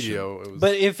an invention. radio. It was,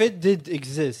 But if it did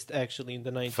exist, actually, in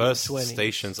the 1920s. First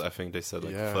stations, I think they said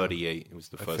like Yeah. 38. It was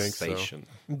the I first think so. station.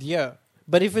 Yeah.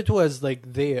 But if it was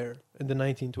like there in the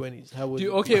 1920s, how would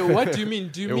Okay, what do you mean?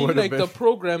 Do you It mean would've like been- the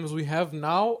programs we have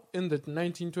now in the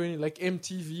 1920s, like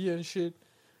MTV and shit?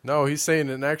 no, he's saying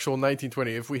an actual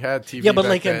 1920. If we had TV, Yeah, but back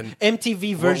like then, an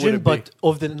MTV what would version, it be? but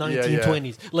of the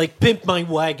 1920s. Like Pimp My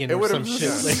Wagon it or would some have shit.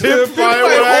 just Like, Pimp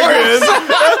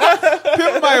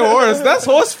my horse. That's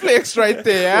horse flex right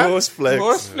there. Yeah? Horse flex.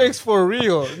 Horse flex for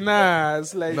real. Nah,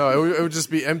 it's like no, it would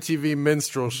just be MTV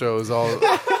minstrel shows all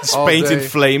Painted day.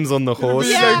 flames on the it'll horse.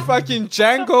 be like fucking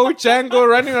Django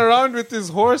running around with his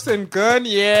horse and gun.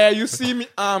 Yeah, you see me,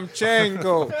 I'm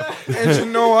Django. And you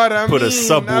know what I Put a mean?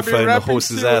 subwoofer I'll be in the rapping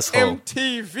horse's to asshole.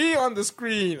 MTV on the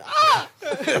screen. Ah!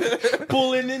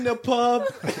 pulling in the pub.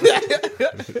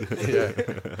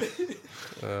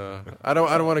 I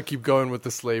don't want to keep going with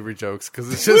the slavery jokes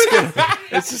because it's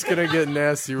just gonna get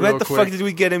nasty real Where the quick. fuck did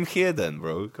we get him here then,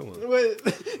 bro? Come on.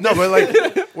 No, but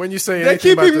like when you say They're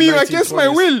anything about keeping the me against my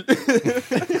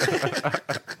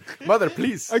 1920s will. Mother,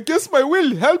 please. Against my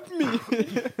will. Help me.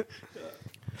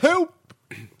 Help.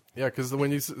 Yeah, because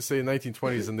when you say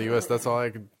 1920s in the U.S., that's all I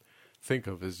could think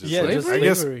of is just Yeah, like, just I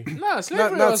guess slavery. Nah,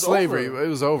 slavery not was slavery. over. It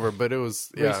was over, but it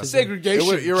was Racism.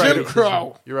 Segregation. You're right. Jim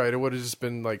Crow. You're right. It would have just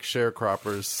been like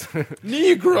sharecroppers.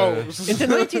 Negroes. In the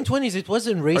 1920s, it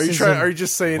wasn't Are you racism. Are you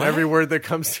just saying every word that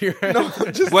comes to your head?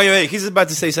 Wait, he's about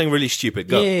to say something really stupid.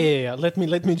 Go. Yeah. Let me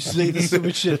just say the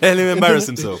stupid shit. Let him embarrass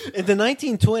himself. In the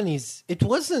 1920s, it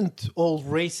wasn't all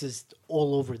racist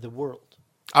all over the world.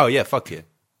 Oh, yeah, fuck yeah.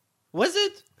 Was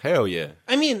it? Hell yeah.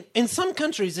 I mean, in some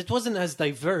countries, it wasn't as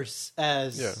diverse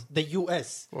as Yeah. the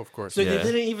U.S. Well, of course. So Yeah. they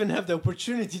didn't even have the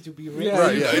opportunity to be racist. Yeah,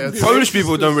 Right, you yeah, could yeah. be Polish racist.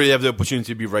 people don't really have the opportunity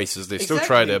to be racist. They still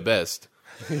try Exactly. their best.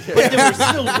 But they were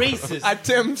still racist.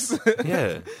 Attempts.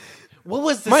 Yeah. What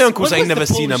was the My uncles what ain't was the never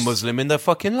seen a Polish- Muslim in their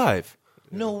fucking life.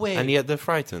 No way. And yet they're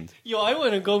frightened. Yo, I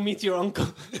want to go meet your uncle.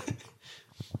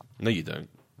 No, you don't.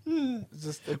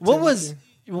 Just What was?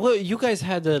 What you guys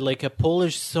had a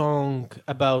Polish song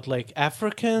about like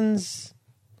Africans?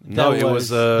 No, That it was was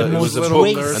the it was most a book,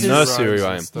 racist a nursery rhymes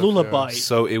and rhyme. stuff, Lullaby.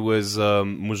 So it was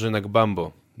Murzynek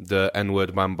Bambo, the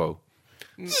N-word Bambo.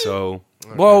 So,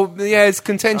 well, yeah, it's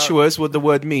contentious what the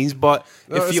word means, but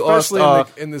No, if you ask,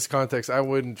 especially in this context, I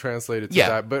wouldn't translate it to Yeah,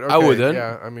 that. But I okay, wouldn't.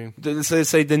 Yeah, I mean, let's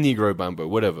say the Negro Bambo,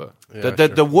 whatever. Yeah,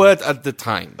 The word at the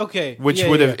time. Okay, Which yeah,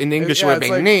 would have, yeah. in English, Yeah, would have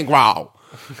it's been like- Negro.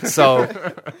 So,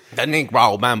 the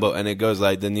Negro Bambo, and it goes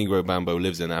like, the Negro Bambo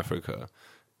lives in Africa.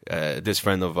 This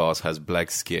friend of ours has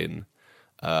black skin.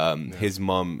 His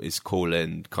mom is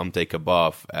calling, come take a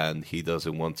bath, and he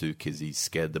doesn't want to because he's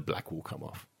scared the black will come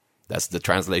off. That's the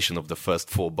translation of the first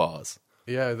 4 bars.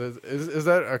 yeah. Is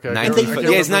that okay? I 19, can't yeah, remember.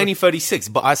 it's 1936,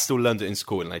 but I still learned it in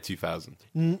school in like 2000.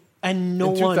 And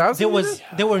no In one. 2000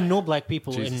 There were no black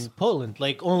people Jesus. in Poland.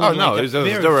 Like only. Oh no, like a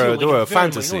they very were few, they like were a a very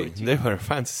fantasy. minority. They were a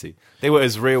fantasy. They were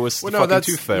as real as Well, the no, fucking that's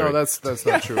Tooth Fairy. that's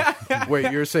not true.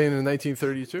 Wait, you're saying in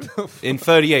 1932? In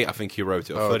 38, I think he wrote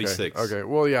it, or Oh, okay. 36. Okay.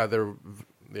 Well, yeah,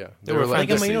 Yeah, They were like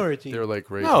a fantasy. minority. They were like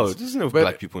racist. No, there's no But-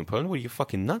 black people in Poland. What are you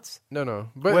fucking nuts? No.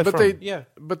 Where But from? they Yeah.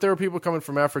 But there were people coming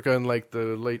from Africa in like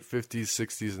the late 50s,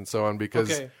 60s, and so on because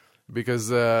Okay.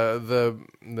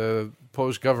 the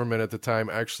Polish government at the time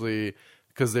actually,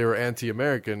 because they were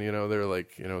anti-American, they were like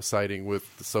siding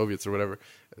with the Soviets or whatever.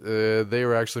 They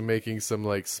were actually making some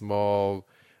like small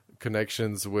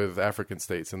connections with African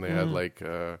states, and they had like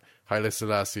Haile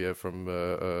Selassie from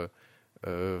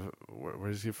where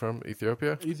is he from?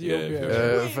 Ethiopia.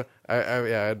 Ethiopia. I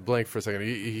had blanked for a second.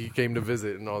 He came to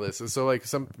visit and all this. And so like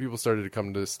some people started to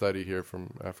come to study here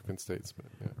from African states. But,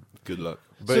 yeah. Good luck.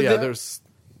 But So yeah, the- there's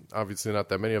obviously not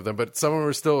that many of them. But some of them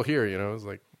were still here. It was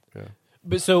like, yeah.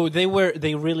 But so they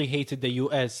really hated the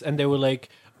U.S. and they were like,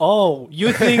 "Oh,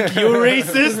 you think you're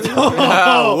racist?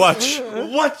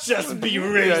 Watch us be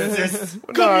racist.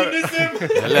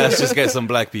 Communism." Let's just get some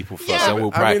black people first, and we'll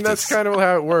practice. I mean, that's kind of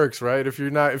how it works, right? If you're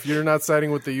not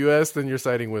siding with the U.S., then you're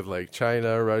siding with like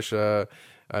China, Russia.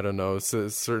 I don't know,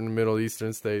 certain Middle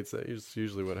Eastern states. That's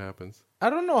usually what happens. I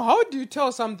don't know. How do you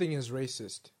tell something is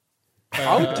racist?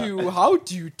 How do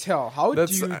you tell? How do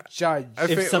you judge? I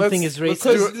think something let's- is let's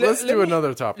racist- do- Let's Let do me-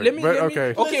 another topic. Let me, But, let me-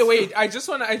 okay. Okay, wait. I just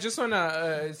wanna.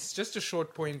 It's just a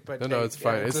short point, but No, like, it's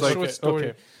fine. It's It's a like- short story.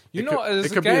 okay. You It know, could, there's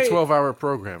it a could guy, be a 12-hour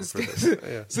program for this.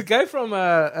 Yeah. It's a guy from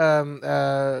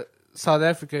South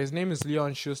Africa. His name is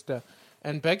Leon Schuster.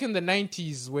 And back in the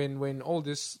 90s, when all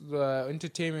this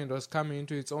entertainment was coming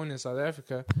into its own in South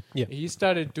Africa, Yeah. he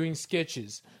started doing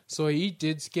sketches. So he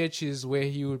did sketches where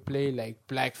he would play like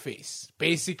blackface,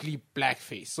 basically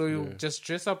blackface. So he would just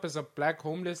dress up as a black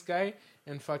homeless guy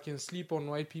and fucking sleep on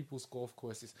white people's golf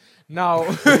courses. Now,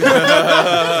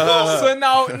 so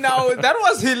now that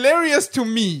was hilarious to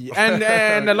me,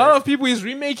 and a lot of people is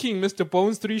remaking Mr.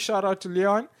 Bones 3. Shout out to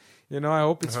Leon. I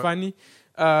hope it's funny.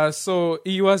 So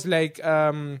he was like,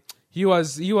 he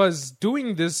was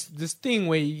doing this thing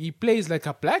where he plays like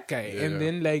a black guy, and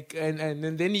then like,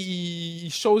 and then he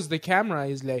shows the camera.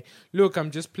 He's like, "Look,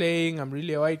 I'm just playing. I'm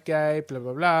really a white guy." Blah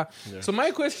blah blah. So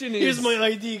my question is, Here's my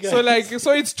ID, guys.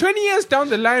 so it's 20 years down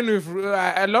the line. With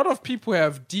a lot of people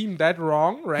have deemed that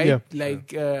wrong, right? Yeah.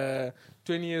 Like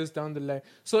 20 years down the line.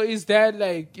 So is that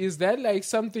like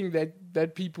something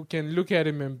that people can look at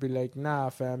him and be like, "Nah,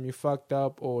 fam, you fucked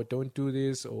up," or "Don't do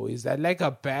this," or is that like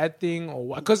a bad thing, or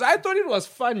what? Because I thought it was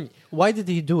funny. Why did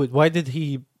he do it? Why did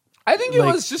he? I think he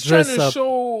Like, was just trying dress to up.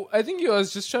 show. I think he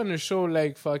was just trying to show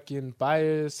like fucking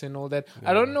bias and all that.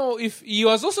 I don't know if he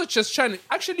was also just trying to.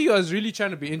 Actually, he was really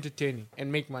trying to be entertaining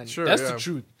and make money. Sure, That's yeah. the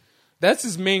truth. That's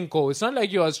his main goal. It's not like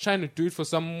he was trying to do it for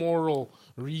some moral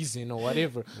reason or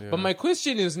whatever. But my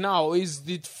question is now: is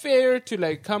it fair to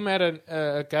like come at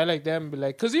a guy like that and be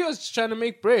like, because he was trying to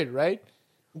make bread, right?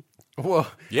 Well,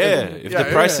 Yeah, if the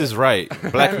price is right,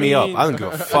 black me up. I don't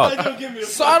give a fuck.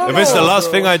 So I don't If know. it's the last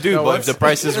thing I do, No, but if the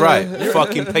price is right,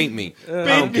 fucking paint me. I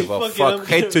don't me, give a fucking fuck. I'm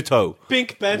Head to toe.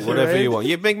 Pink Panther. Whatever right? you want.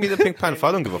 You make me the Pink Panther.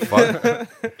 I don't give a fuck.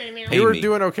 you were me.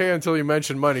 doing okay until you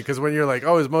mentioned money. Because when you're like,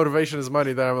 "Oh, his motivation is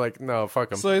money," then I'm like, "No,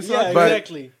 fuck him." So it's Yeah, not. But-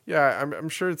 exactly. yeah, I'm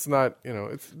sure it's not. It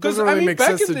Because doesn't really make back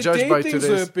sense in to the judge day, by things were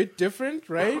a today's. bit different,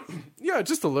 right? Yeah,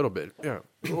 just a little bit. Yeah.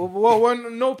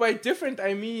 No, by different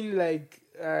I mean like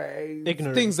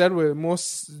Ignorant. things that were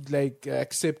most like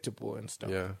acceptable and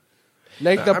stuff. Yeah.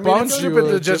 Like the I mean, it's boundary. stupid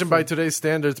were to judge him by different. today's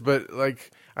standards, but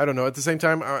like, I don't know. At the same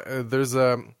time, there's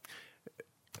I'm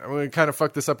going to kind of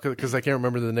fuck this up because I can't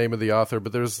remember the name of the author,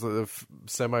 but there's a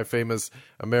semi-famous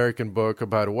American book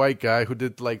about a white guy who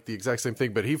did like the exact same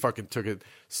thing, but he fucking took it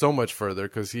so much further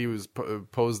because he was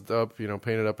posed up,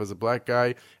 painted up as a black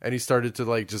guy, and he started to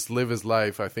like just live his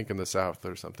life, I think in the South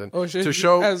or something, Oh shit! to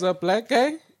show, as a black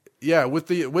guy. yeah, with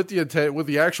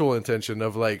the actual intention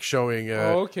of like showing,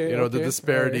 the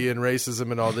disparity and racism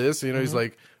and all this. He's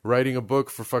like writing a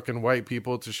book for fucking white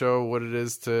people to show what it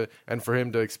is and for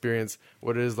him to experience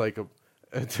what it is like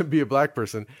to be a black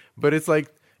person. But it's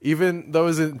like, even though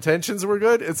his intentions were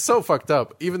good, it's so fucked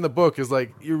up. Even the book is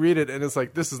like, you read it and it's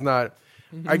like, this is not.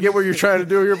 I get what you're trying to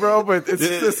do here, bro, but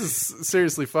this is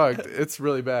seriously fucked. It's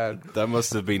really bad. That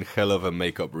must have been hell of a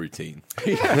makeup routine.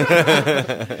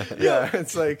 Yeah,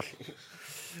 it's like.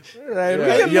 Right. We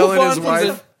Yeah, can yelling move at his on from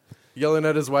wife, yelling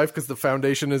at his wife because the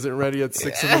foundation isn't ready at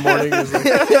 6 a.m. He's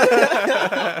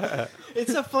like,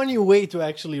 It's a funny way to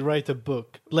actually write a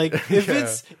book. Like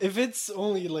if it's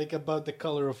only like about the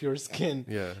color of your skin.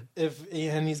 Yeah.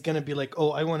 And he's gonna be like,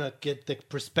 "Oh, I want to get the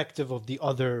perspective of the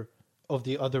other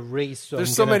race." So There's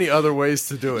I'm so gonna- many other ways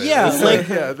to do it. Yeah, It's like, that's-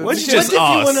 Why don't you What just if you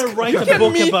ask? want to write a can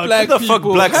book meet about? black Who the fuck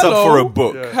people. blacks up Hello. for a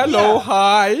book? Yeah. Hello,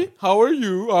 hi, how are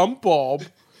you? I'm Bob.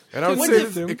 and I would What say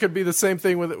if- it could be the same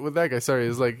thing with that guy. Sorry,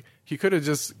 it's like he could have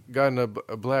just gotten a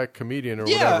black comedian or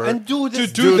Yeah, whatever and do this.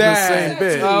 do the that. same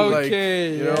bit.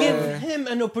 Okay, you know? Give him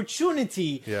an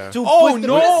opportunity Yeah. to Oh put the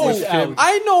no! message out.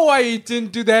 I know why he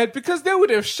didn't do that, because they would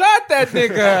have shot that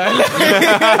nigga.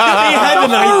 He had an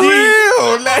For idea. real,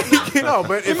 like No,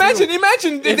 but if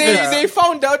imagine they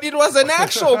found out it was an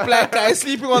actual black guy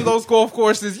sleeping on those golf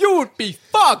courses. You would be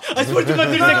fucked. I swear to God,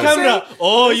 there's know a what I'm camera. saying?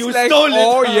 Oh, It's you like, stole it.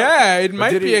 oh yeah, it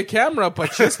might did be he- a camera,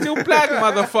 but you're still black,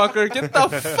 motherfucker. Get the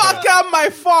fuck out my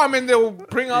farm, and they'll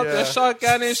bring out Yeah. the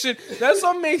shotgun and shit. That's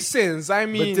what makes sense. I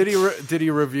mean, But did he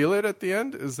reveal it at the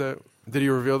end? Did he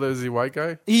reveal that he's a white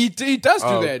guy? He does do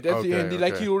Oh, that at the okay, end.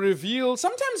 Like okay. he'll reveal.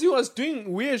 Sometimes he was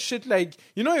doing weird shit. Like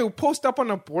he'll post up on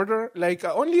a border, like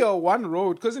only a one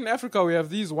road. Because in Africa we have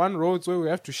these one roads where we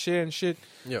have to share and shit.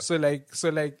 Yeah. So like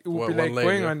it would be One like lane,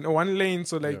 going yeah. on one lane.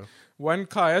 So like Yeah. one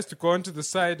car has to go onto the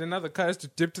side, another car has to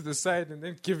dip to the side, and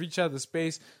then give each other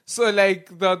space. So like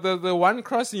the one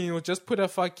crossing, he'll just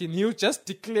he'll just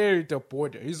declare it a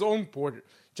border, his own border.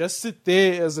 Just sit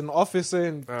there as an officer,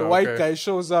 and the white okay. guy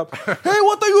shows up. Hey,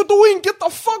 what are you doing? Get the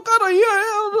fuck out of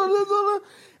here!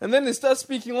 And then he starts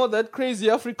speaking all that crazy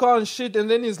Afrikaans shit, and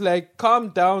then he's like, "Calm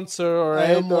down, sir. All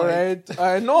right, am all white."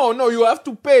 right. No, you have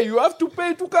to pay. You have to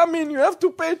pay to come in. You have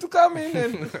to pay to come in,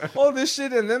 and all this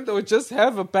shit." And then they'll just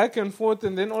have a back and forth,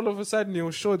 and then all of a sudden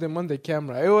he'll show them on the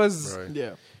camera. It was. Right.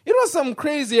 Yeah. It was some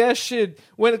crazy ass shit.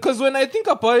 Because when I think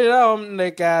about it now, I'm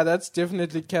like, that's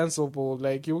definitely cancelable.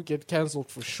 Like, you'll get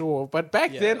cancelled for sure. But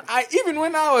back then, even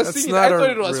when I was That's seeing it, not I a thought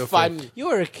it was real funny. thing. You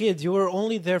were a kid. You were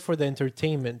only there for the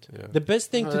entertainment. Yeah. The best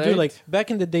thing to do, Alright. like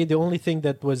back in the day, the only thing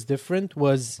that was different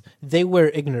was they were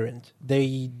ignorant.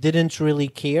 They didn't really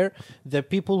care. The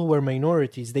people who were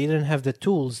minorities, they didn't have the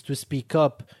tools to speak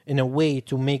up in a way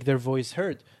to make their voice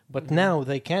heard. But now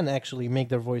they can actually make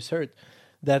their voice heard.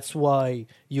 That's why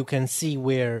you can see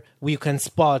where you can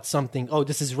spot something. Oh,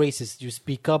 this is racist. You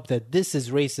speak up that this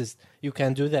is racist. You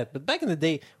can do that. But back in the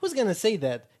day, who's gonna say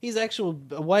that? He's actual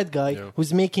a white guy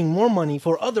who's making more money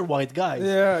for other white guys.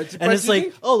 Yeah, and but it's do you like,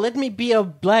 think- oh, let me be a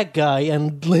black guy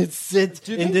and let's sit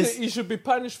Do you in think this. that he should be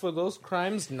punished for those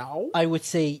crimes now? I would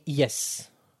say yes,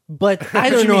 but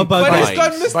I don't know about But By- he's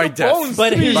got Mr. by death. Bones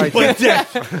But 3. I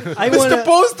Mr. wanna,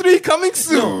 Bones 3 coming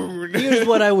soon. Here's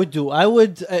what I would do. I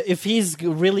would, if he's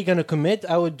really gonna commit,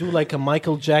 I would do like a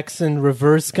Michael Jackson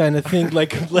reverse kind of thing,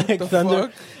 like Black Thunder.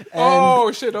 Fuck?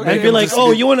 Oh, shit. Okay. I'd be like, just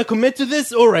oh, get- you want to commit to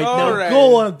this? All right, now Alright.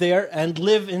 go out there and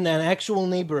live in an actual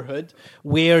neighborhood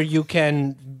where you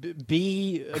can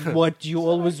be what you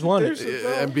always wanted.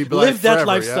 And be black Live that forever,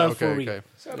 lifestyle yeah? for Okay, real. okay.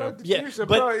 Shout out to Yeah, Keisha,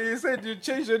 but- bro. You said you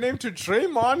changed your name to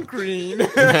Draymond Green.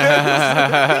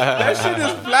 That shit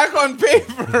is black on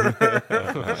paper.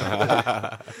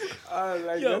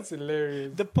 That's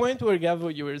hilarious. The point where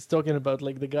Gabo, you were talking about,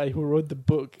 like the guy who wrote the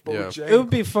book. Yeah. It would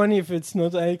be funny if it's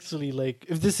not actually like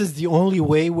if this is the only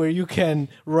way where you can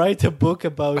write a book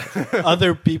about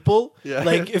other people. Yeah.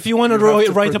 Like if you want to You have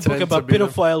to write a book pretend to about be them.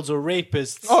 pedophiles or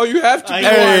rapists. Oh, you have to I be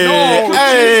know. one. Oh,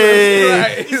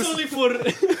 Hey. Jesus It's only for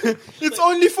Christ. It's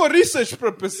only for research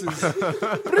purposes.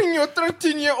 Bring your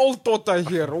 13-year-old daughter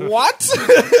here. What?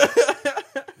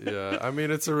 Yeah, I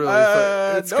mean, it's a really,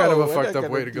 it's no, kind of a we're fucked not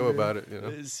up way gonna to do go that. about it, you know?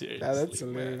 Yeah, that's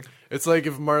hilarious. It's like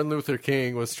if Martin Luther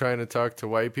King was trying to talk to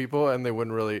white people and they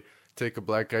wouldn't really take a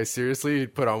black guy seriously,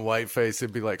 he'd put on white face.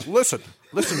 He'd be like, listen,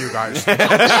 you guys.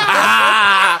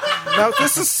 Now,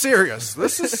 this is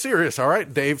serious. All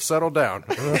right, Dave, settle down.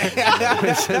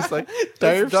 It's just like,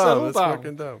 Dave, that's dumb. settle That's down.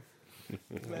 fucking dumb.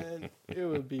 Man,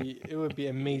 it would be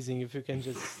amazing if you can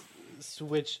just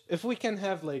switch. If we can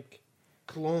have like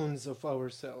clones of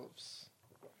ourselves.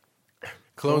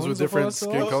 Clones with Clones of different skin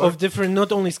ourselves? color? Of different,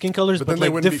 not only skin colors, But but, then they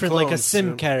like wouldn't be different, like a clones, sim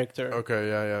yeah. character. Okay,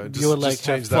 yeah. You would, like, just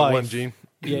change have that one 5. gene.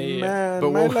 Yeah. Man,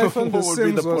 But my what- life on The what would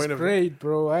be the Sims was point of it? great,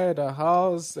 bro. I had a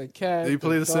house, a cat. Do you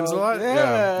play a The Sims a dog. lot? Yeah,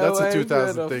 Yeah, that's a I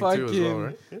 2000 did thing too as well,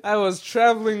 right? I was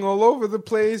traveling all over the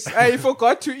place. I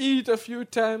forgot to eat a few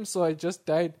times, so I just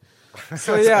died.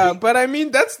 So yeah, but I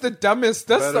mean, that's the dumbest.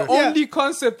 That's Better. the only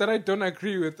concept that I don't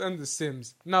agree with on The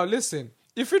Sims. Now listen,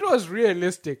 if it was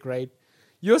realistic, right,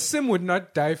 your sim would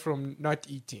not die from not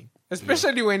eating.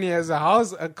 Especially when he has a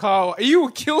house, a car. He will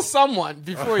kill someone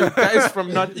before he dies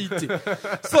from not eating.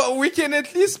 So we can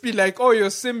at least be like, oh, your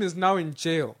sim is now in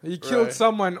jail. He killed Right.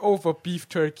 someone over beef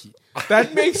turkey.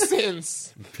 That makes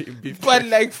sense. Beef But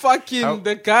like fucking How-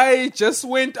 the guy just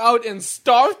went out and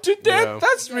starved to death? Yeah.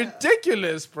 That's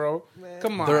ridiculous, bro.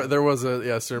 Come on. There was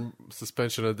a certain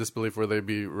suspension of disbelief where they'd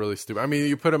be really stupid. I mean,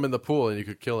 you put him in the pool and you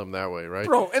could kill him that way, right?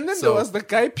 Bro, and then So- there was the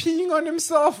guy peeing on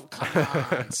himself. Come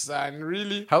on, son,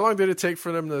 really? How long did it take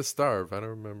for them to starve? I don't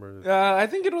remember. I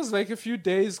think it was like a few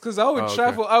days because I would Oh, okay.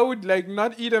 travel. I would like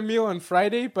not eat a meal on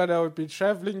Friday, but I would be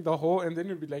traveling the whole, and then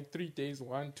it'd be like 3 days,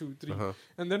 1, 2, 3,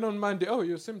 and then on Monday, oh,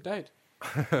 your sim died.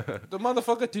 The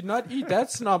motherfucker did not eat.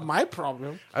 That's not my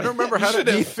problem. I don't remember You how should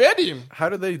did have fed him. how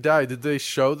did they die? Did they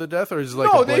show the death or is it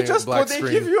like No, a they blank, just black they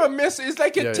screen? give you a message. It's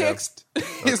like a Yeah, yeah. text.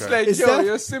 It's Okay. like, Is yo, that-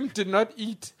 your sim did not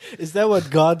eat. Is that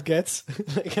what God gets?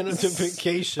 Like a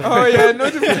notification. Oh yeah,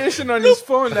 notification on his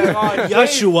phone. Like, oh, Dave,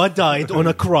 Yeshua died on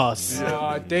a cross.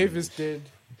 Dave is dead.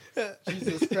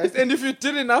 Jesus Christ! And if you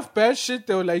did enough bad shit,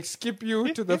 they'll like skip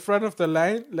you to the front of the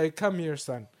line. Like, come here,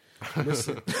 son.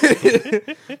 Listen,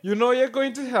 you know you're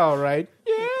going to hell, right?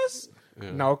 Yes.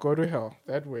 Now go to hell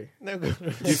that way. Do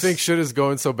you think shit is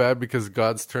going so bad because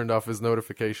God's turned off his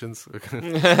notifications? Do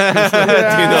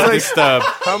not disturb.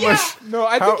 How much? No,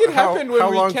 I think it happened when how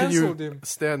we long can canceled you him.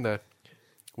 stand that?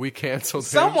 We canceled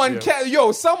Someone him.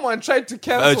 Yeah. someone tried to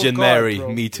cancel Virgin God, Mary, bro.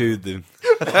 me too. Them.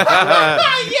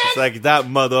 It's like that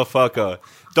motherfucker.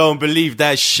 Don't believe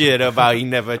that shit about he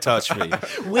never touched me.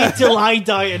 Wait till I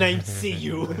die and I see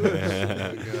you.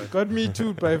 Got me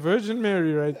too by Virgin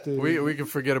Mary right there. We can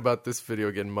forget about this video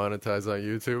getting monetized on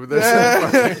YouTube.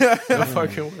 That's no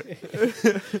fucking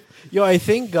way. Yo, I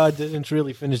think God didn't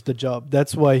really finish the job.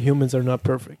 That's why humans are not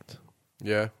perfect.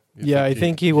 Yeah. Yeah, I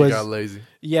think he was- got lazy.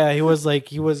 Yeah, he was like,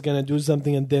 he was gonna do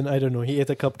something and then, I don't know, he ate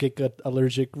a cupcake, got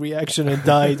allergic reaction and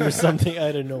died or something.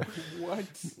 I don't know. What?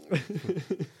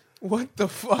 What the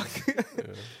fuck?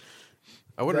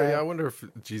 I wonder. Yeah. Yeah, I wonder if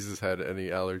Jesus had any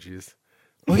allergies.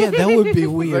 Oh yeah, that would be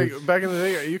weird. Like back in the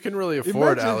day, you can really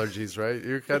afford Imagine- allergies, right?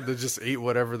 You kind of just eat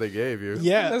whatever they gave you.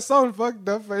 Yeah. That sounds fucked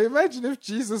up. But imagine if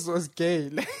Jesus was gay.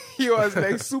 Like, he was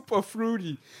like super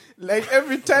fruity. Like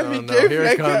every time Oh, he no, gave here it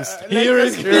like comes. a, like Here a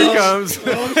it Here it speech,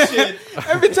 comes.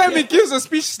 every time he gives a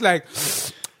speech, it's like,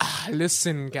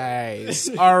 listen, guys.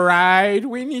 All right,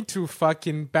 we need to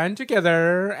fucking band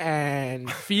together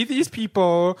and feed these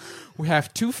people. We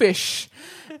have 2 fish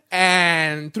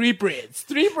and 3 breads.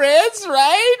 3 breads,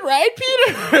 right? Right,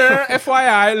 Peter?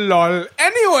 FYI, lol.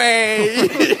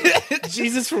 Anyway.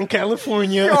 Jesus from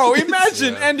California. Yo,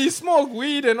 imagine. And he smoked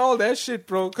weed and all that shit,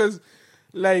 bro. Because,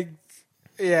 like,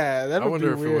 yeah, that I would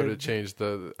wonder be if it would have weird. changed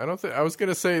the. I don't think. I was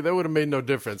gonna say that would have made no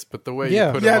difference, but the way Yeah.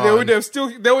 you put Yeah, him they on, would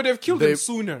have killed They- him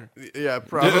sooner. Yeah,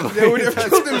 probably. They would have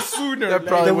killed him sooner. That Like,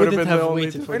 probably They would have wouldn't been the have only.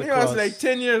 waited for when the he was cross. like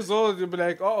 10 years old, they'd be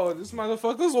like, oh, this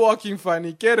motherfucker's walking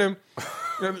funny. Get him.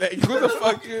 You're like, who the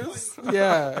fuck is?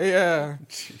 Yeah.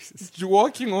 Jesus.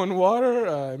 Walking on water?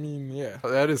 I mean, yeah.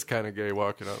 That is kind of gay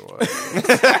walking on water.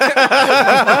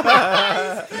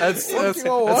 that's on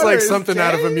water like is something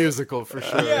out of a gay? musical for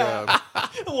sure. Yeah.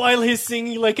 While he's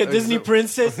singing like a Disney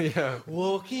princess. Yeah.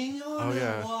 Walking on Oh,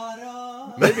 yeah.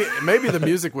 water. Maybe the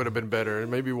music would have been better.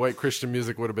 Maybe white Christian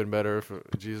music would have been better if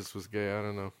Jesus was gay. I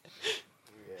don't know.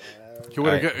 He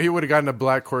would have gotten a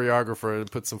black choreographer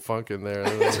and put some funk in there.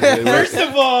 First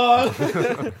of all,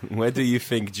 Where do you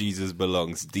think Jesus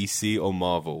belongs? DC or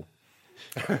Marvel?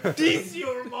 DC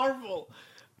or Marvel?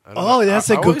 Oh,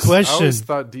 that's a good I question. always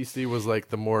thought DC was like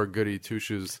the more goody two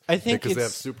shoes. I think because they have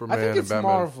it's- Superman I think and it's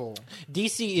Batman. Marvel.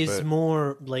 DC is But-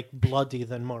 more like bloody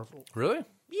than Marvel. Really?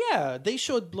 Yeah, they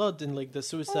showed blood in like the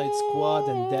Suicide Squad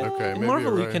and that. Okay, in maybe Marvel,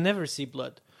 you're you right. can never see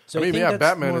blood. So I mean, think yeah, that's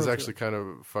Batman more is of actually kind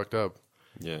of fucked up.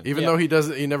 Yeah. Even Yeah.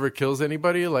 though he never kills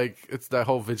anybody. Like it's that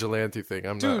whole vigilante thing.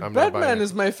 I'm Dude, not buying Batman it.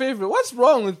 is my favorite. What's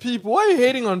wrong with people? Why are you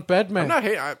hating on Batman? I'm not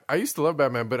hate. I used to love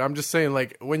Batman, but I'm just saying,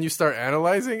 like when you start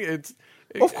analyzing,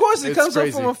 Of course, it it's comes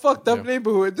crazy. up from a fucked up Yeah.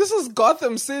 neighborhood. This is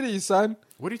Gotham City, son.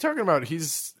 What are you talking about?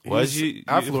 He's Why is he your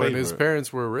affluent. His favorite?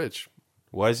 parents were rich.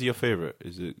 Why is he your favorite?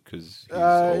 Is it because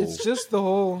It's just the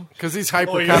whole. Because he's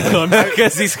hyper capitalist.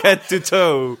 because he's head to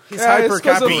toe? He's Yeah, it's hyper 'cause of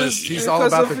capitalist. his- He's all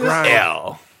because about of the his- grind.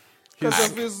 L.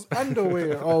 Because of his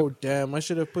underwear. Oh, damn. I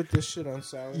should have put this shit on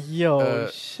silent. Yo,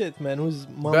 shit, man. Whose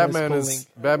mom Batman is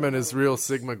is real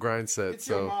Sigma grind set. It's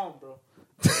your So mom, bro.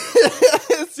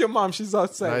 It's your mom. She's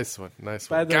outside. nice one.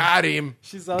 By Got the- him.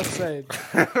 She's outside.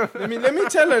 let me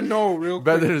tell her no real quick.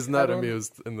 Better is I not don't-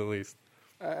 amused in the least.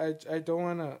 I don't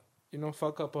wanna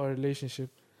fuck up our relationship.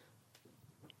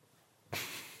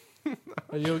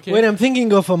 Are you okay? Wait, I'm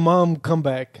thinking of a mom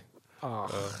comeback.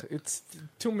 It's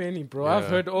too many, bro. Yeah. I've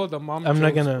heard all the mom. I'm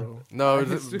not jokes, gonna- bro. No,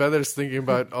 Beather's thinking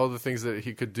about all the things that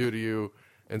he could do to you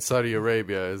in Saudi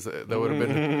Arabia. That would have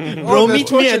been. Bro,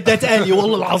 meet me at that alley,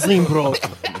 wallah al-azim, bro.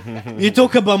 You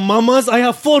talk about mamas, I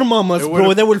have 4 mamas,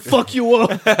 bro. They will fuck you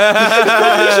up.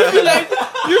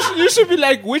 You should be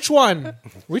like, which one?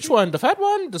 Which one? The fat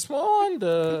one? The small one?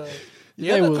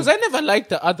 Because I never liked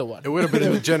the other one. It would have been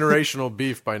a generational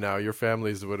beef by now. Your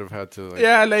families would have had to.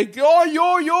 Yeah, like,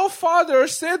 your father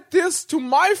said this to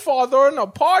my father on a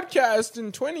podcast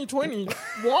in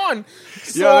 2021.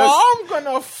 So I'm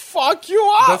gonna fuck you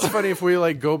up. That's funny if we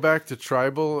like go back to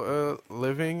tribal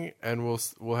living, and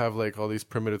we'll have like all these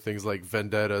primitive things like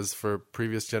vendettas for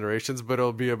previous generations, but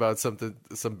it'll be about some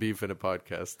beef in a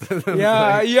podcast.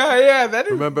 Yeah. That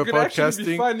Remember could actually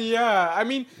be podcasting? funny. Yeah, I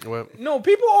mean, Well- no,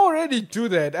 people already do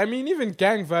that. I mean, even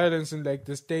gang violence in like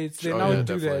the States, they now do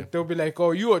definitely. that. They'll be like,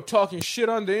 "Oh, you are talking shit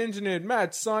on the internet,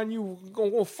 Matt, son. You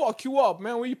gonna fuck you up,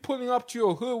 man. We pulling up to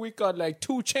your hood. We got like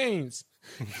 2 chains."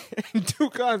 and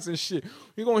 2 guns and shit.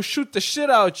 We're gonna shoot the shit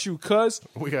out you, cuz.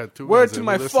 We got 2 Word guns to and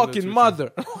my we listen to fucking 2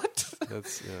 mother. What?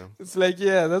 That's It's like,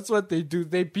 yeah, that's what they do.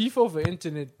 They beef over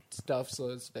internet stuff, so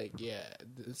it's like, yeah,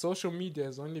 social media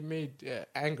has only made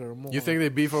anger more. You think they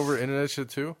beef over internet shit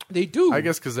too? They do? I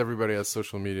guess because everybody has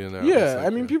social media now. Yeah, It's like, I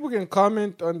mean, people can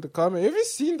comment on the comment. Have you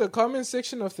seen the comment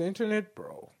section of the internet,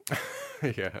 bro?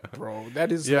 yeah, Bro,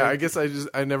 that is. yeah. like, I guess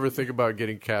I never think about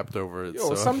getting capped over it.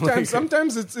 Yo, so I'm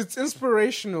sometimes it's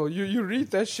inspirational. You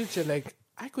read that shit, you're like,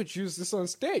 I could use this on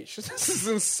stage. This is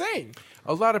insane.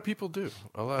 a lot of people do.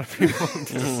 A lot of people.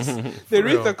 They For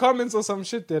read real. the comments or some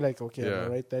shit. They're like, okay, I'm Yeah. gonna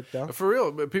write that down. For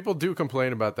real, but people do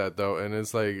complain about that though, and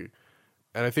it's like,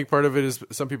 and I think part of it is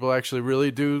some people actually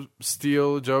really do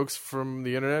steal jokes from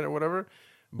the internet or whatever.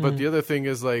 But the other thing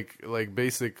is like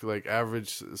basic, like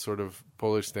average sort of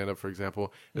Polish stand up, for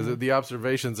example, is that the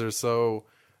observations are so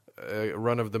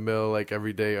run of the mill, like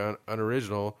everyday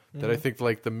unoriginal, that I think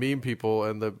like the meme people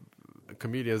and the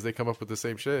comedians, they come up with the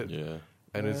same shit. Yeah.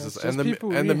 And it's it's just, just and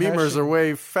people the memers are rehashing.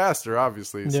 way faster,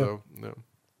 obviously. Yeah. So no.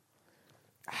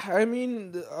 I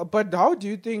mean, but how do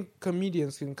you think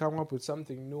comedians can come up with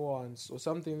something nuanced or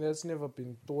something that's never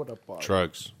been thought about?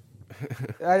 Drugs.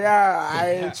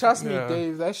 Trust me, Yeah.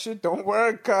 Dave. That shit don't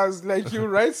work. Cause like you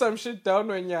write some shit down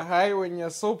when you're high, when you're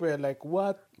sober. Like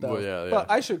what? The Well, yeah, But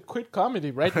yeah. I should quit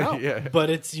comedy right now. Yeah. But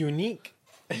it's unique.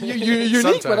 You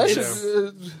unique, but I Sometimes,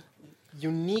 should.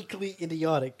 Uniquely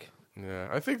idiotic. Yeah,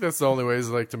 I think that's the only way is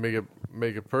like to make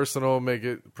it personal, make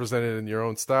it presented in your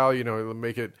own style. You know,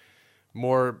 make it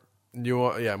more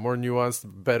more nuanced,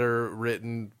 better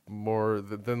written, more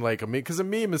than like a meme. Because a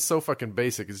meme is so fucking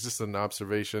basic. It's just an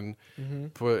observation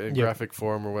put in Yeah. graphic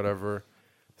form or whatever.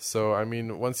 So I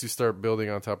mean, once you start building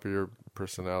on top of your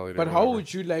personality, But or how whatever-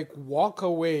 would you like walk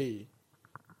away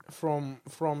from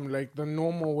like the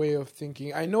normal way of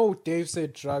thinking? I know Dave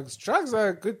said drugs. Drugs are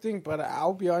a good thing, but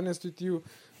I'll be honest with you.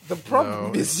 The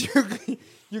problem No. is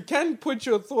you can't put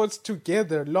your thoughts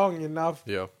together long enough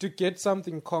Yeah. to get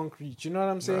something concrete. You know what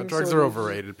I'm saying? drugs So are you-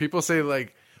 overrated. People say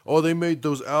like, "Oh, they made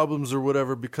those albums or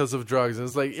whatever because of drugs," and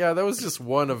it's like, yeah, that was just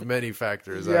one of many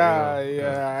factors. I don't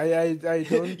know. I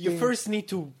don't. You think- first need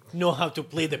to know how to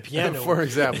play the piano. For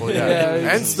example, Yeah, yeah,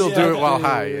 it's- and still do it while yeah,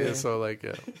 high. yeah. Yeah. So like,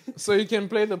 yeah. So you can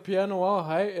play the piano while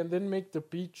high and then make the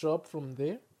beat drop from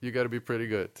there. You got to be pretty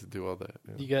good to do all that.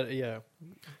 Yeah, You got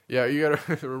yeah you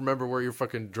got to remember where your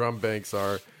fucking drum banks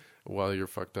are while you're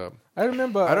fucked up. I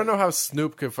remember. I don't know how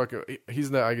Snoop can fucking. He's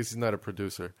not. I guess he's not a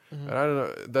producer, Mm-hmm. and I don't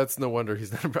know. That's no wonder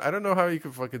he's not. I don't know how he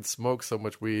can fucking smoke so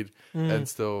much weed and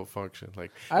still function.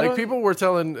 Like don't- people were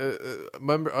telling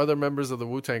other members of the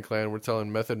Wu-Tang Clan were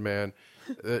telling Method Man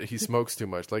that he smokes too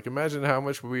much. Like imagine how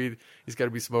much weed he's got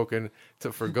to be smoking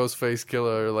for Ghostface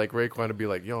Killer like Raekwon to be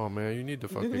like, "Yo, man, you need to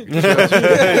fucking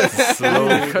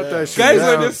slowly cut that shit Guys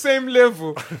down." on the same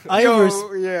level. I Yo,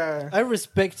 res- yeah. I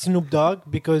respect Snoop Dogg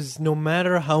because no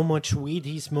matter how much weed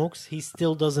he smokes, he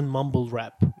still doesn't mumble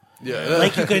rap. Yeah,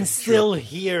 Like you can still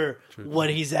hear what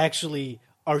he's actually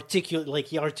articulate. Like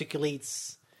he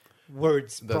articulates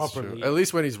words that's properly. true. At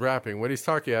least when he's rapping, when he's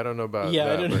talking, I don't know about Yeah,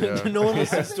 I that. don't but, know. No one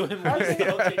listens to him. That's-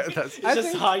 It's just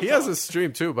think- high He has talk. a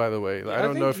stream too, by the way. I I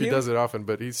don't know think if he him- does it often,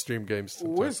 but he stream games.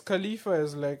 sometimes. Wiz Khalifa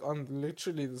is like on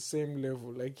literally the same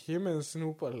level. Like him and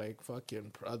Snoop are like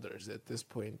fucking brothers at this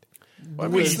point. I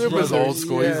mean, Wiz Snoop is brothers, old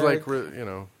school. He's yeah. like,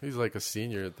 he's like a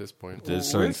senior at this point. There's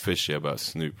something Wiz- fishy about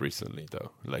Snoop recently,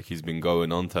 though. Like he's been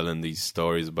going on telling these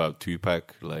stories about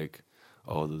Tupac, like,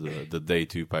 oh, the day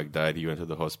Tupac died, he went to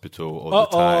the hospital. All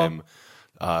the time,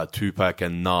 Tupac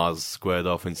and Nas squared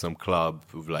off in some club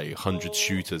with like 100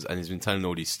 shooters, and he's been telling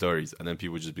all these stories, and then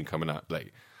people just been coming out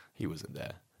like he wasn't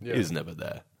there. Yeah. He was never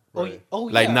there. Like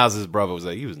yeah. Nas's brother was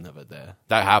like, he was never there.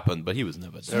 That happened, but he was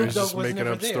never there. Snoop He's Dogg just was making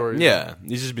never up there. stories. Yeah,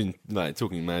 he's just been like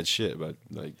talking mad shit about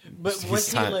like. But his was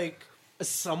he time. like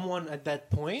someone at that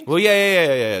point? Well,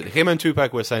 yeah. Him and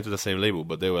Tupac were signed to the same label,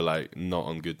 but they were like not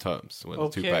on good terms when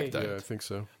Okay. Tupac died. Yeah, I think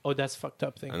so. Oh, that's fucked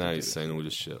up thing. And to now do. he's saying all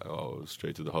this shit, like, oh,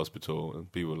 straight to the hospital,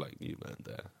 and people were like, you weren't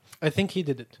there. I think he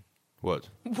did it. What?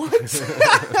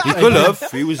 He could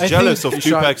have. He was I jealous think- of He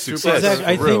shot Tupac's Tupac. success. Exactly.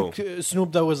 I for real. think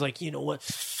Snoop Dogg was like, you know what,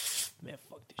 man,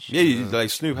 fuck this shit. Yeah, like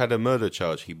Snoop had a murder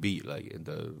charge he beat like in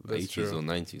the That's 80s true. or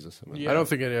 90s or something. I don't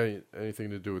think anything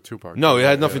to do with Tupac. No, it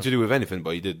had nothing Yeah. to do with anything,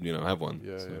 but he did, have one.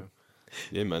 Yeah, So, yeah.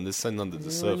 yeah, man, there's something under the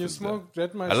When surface. you there. smoke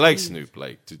that much I like weed- Snoop,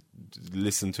 like to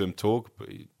listen to him talk, but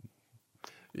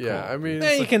Yeah, I mean, Yeah,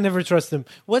 it's you like- can never trust him.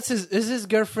 Is his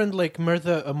girlfriend like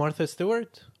Martha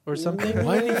Stewart or something?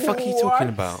 what the fuck are you talking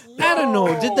about? I don't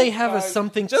know. Did they have a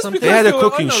something? Just something? They had a because were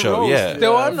cooking on show, roast. yeah. They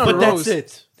were on a But roast. that's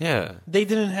it. Yeah, They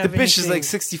didn't the have. bitch is anything. like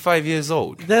 65 years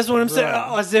old. That's what I'm saying.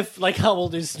 Oh, as if like how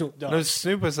old is Snoop Dogg? No,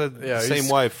 Snoop has had Yeah, the same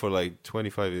he's- wife for like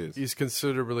 25 years. he's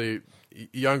considerably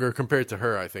younger compared to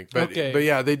her, I think. But Okay. but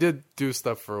yeah, they did do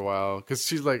stuff for a while because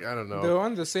she's like, I don't know. They're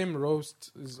on the same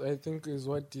roast. I think is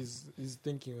what he's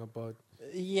thinking about.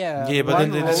 Yeah. Yeah, but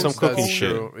One then they did some roast cooking that's shit.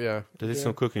 True, yeah. They did Yeah.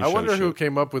 some cooking I show wonder who shit.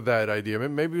 came up with that idea.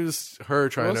 Maybe it was her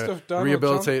trying Roast to of Donald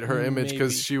rehabilitate Trump? her image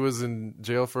because Maybe. she was in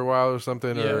jail for a while or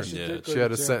something, Yeah, or she Yeah. did go she to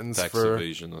had a jail. sentence Tax for.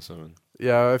 evasion or something.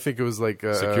 Yeah, I think it was like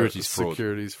Securities fraud.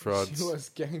 Securities fraud. He was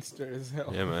gangster as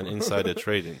hell. Yeah, man, insider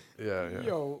trading. Yeah, yeah.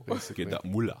 Yo. Get that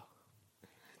mullah.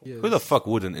 Yes. Who the fuck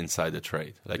wouldn't insider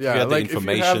trade? Like, if you Yeah, had the like if you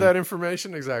information. have that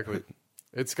information, exactly.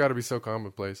 It's got to be so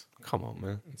commonplace. Come on,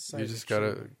 man. You just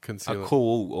gotta conceal I'll it.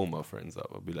 call all my friends up.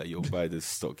 I'll be like, yo, buy this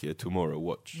stock here tomorrow.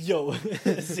 Watch. Yo,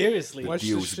 seriously. Watch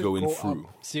Deal's this shit going go through.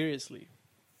 up. Seriously.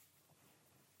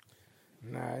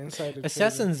 Nah, inside the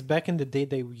Assassins back in the day,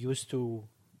 they used to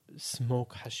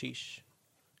smoke hashish.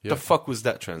 The fuck was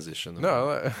that transition? No,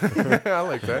 I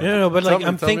like that. No, but Tell like me-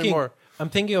 I'm tell me thinking, more. I'm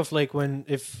thinking of like when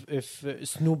if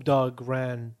Snoop Dogg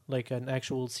ran like an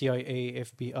actual CIA,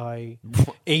 FBI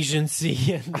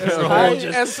agency, and they're all high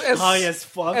just as- high as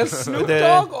fuck. As Snoop The-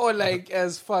 Dogg or like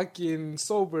as fucking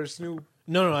sober Snoop?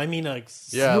 no, I mean like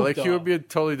Yeah, Snoop like Dogg. he would be a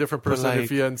totally different person like- if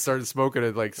he hadn't started smoking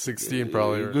at like 16,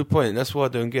 probably. Good point. That's what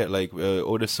I don't get. Like,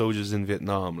 all the soldiers in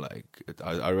Vietnam, like,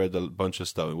 I read a bunch of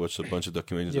stuff and watched a bunch of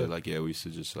documentaries. Yeah. They're like, yeah, we used to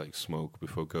just, like, smoke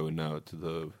before going out to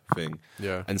the thing.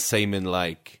 Yeah. And same in,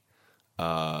 like,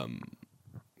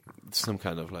 some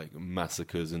kind of, like,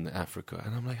 massacres in Africa.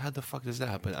 And I'm like, how the fuck does that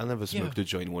happen? I never smoked a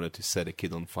joint, wanted to set a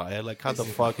kid on fire. Like, how the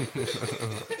fuck?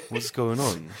 What's going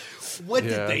on? What Yeah,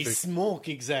 did I they think- smoke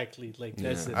exactly? Like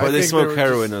that's it. I But they think smoke they were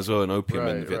heroin just- as well and opium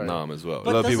in Right, Vietnam as well.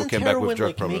 But a lot of people doesn't came back heroin with drug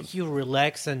like problems. make you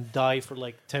relax and die for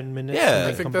like 10 minutes? Yeah. and I then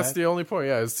I think come that's back? the only point.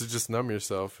 Yeah, is to just numb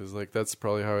yourself. Is like that's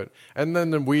probably how it. And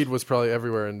then the weed was probably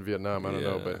everywhere in Vietnam. I don't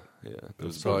know, but yeah, it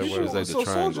was probably probably what it like So the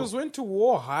triangle. soldiers went to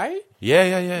war high? Yeah.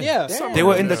 Yeah, They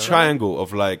were in the Yeah. triangle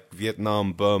of like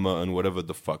Vietnam, Burma, and whatever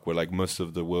the fuck, where like most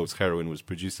of the world's heroin was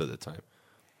produced at the time.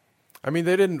 I mean,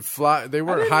 they didn't fly. They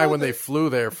weren't didn't high know when they that-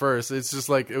 flew there first. It's just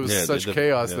like it was Yeah, such they-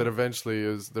 chaos yeah. that eventually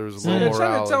there was So low you're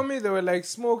trying morale. to tell me there were like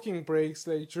smoking breaks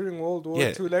like during World War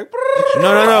Yeah. II, like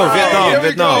No, here we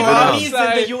Vietnam. go. Vietnamese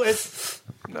Outside. in the US.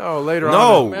 No, later on.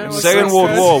 No, Man, was Second so World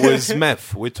sad. War was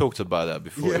meth. We talked about that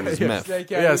before. It was yeah. meth.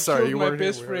 like Yeah, you sorry, killed you my weren't here,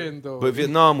 best we were- friend though. But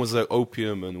Vietnam was like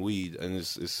opium and weed, and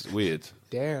it's weird.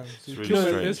 Damn, so you really killed my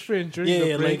strange. best friend during Yeah,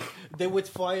 the break. like they would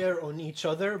fire on each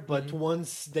other, but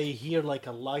once they hear like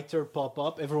a lighter pop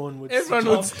up, everyone would Everyone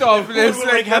stop. would stop. Everyone It's would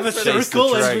like have a that's Chase the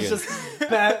circle and would dragon.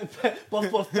 just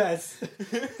puff pass.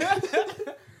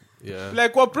 Yeah.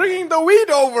 like we're bringing the weed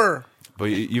over. But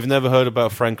you've never heard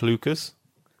about Frank Lucas?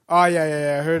 Oh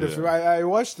yeah. I heard of him. I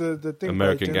watched the thing.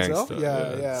 American by Denzel. Gangster.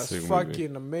 Yeah, Yeah, it's sick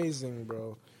fucking amazing,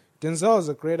 bro. Denzel is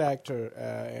a great actor,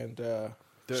 and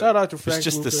shout out to Frank. It's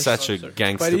just Lucas. such a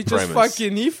gangster But he just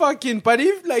premise. but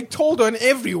he like told on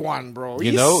everyone, bro.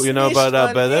 You He know about snitched that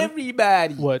on better?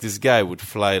 Everybody. What? This guy would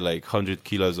fly like 100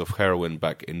 kilos of heroin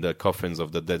back in the coffins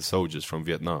of the dead soldiers from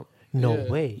Vietnam. No Yeah.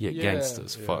 way. Yeah, Yeah.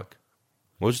 gangsters. Fuck.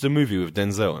 Watch the movie with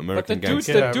Denzel, But American the dude,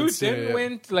 Gangster. Yeah, I the haven't dude seen it then yet.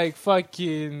 went like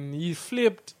fucking. He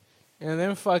flipped, and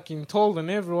then fucking told on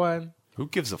everyone, Who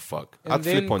gives a fuck? and I'd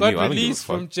then flip on got you. I don't give a released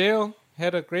fuck. from jail.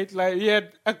 Had a great life. He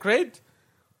had a great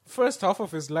first half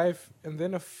of his life, and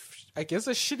then I guess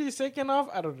a shitty second half.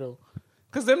 I don't know.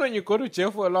 Because then when you go to jail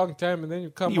for a long time and then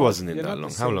you come, He out, wasn't in you're that not the long.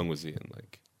 How same. long was he in?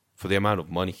 Like, for the amount of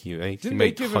money he made, Didn't he they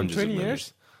made give him hundreds 20 of years?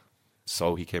 millions.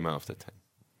 So he came out after 10.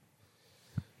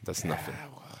 That's nothing.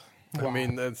 I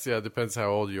mean, depends how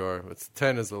old you are. It's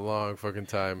 10 is a long fucking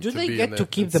time. Do to they be get in to there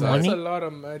keep the inside. money? That's a lot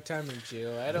of time in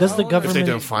jail. Does the If government- they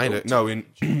don't find it, no.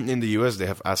 In the US, they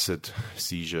have asset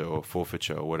seizure or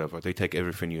forfeiture or whatever. They take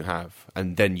everything you have,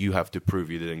 and then you have to prove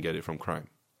you didn't get it from crime.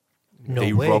 No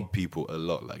They way. rob people a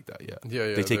lot like that. Yeah,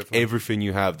 Yeah, They take definitely. everything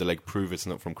you have. They like prove it's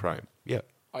not from crime. Yeah.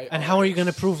 And how are you going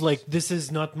to prove, like, this is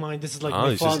not mine, this is like my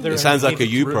It's just- father? it sounds and like a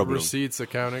gave it you to- problem. Receipts,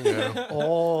 accounting. Yeah.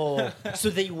 Oh, so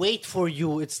they wait for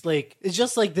you. It's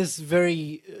just like this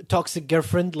very toxic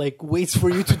girlfriend, like waits for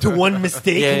you to do one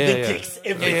mistake and then takes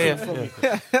everything from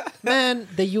you. Man,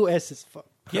 the US is fucked.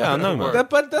 Yeah, I know, man.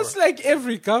 But that's like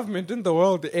every government in the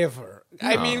world ever.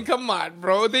 I mean, come on,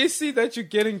 bro. They see that you're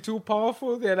getting too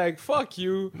powerful. They're like, fuck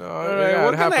you. No, All yeah, we're it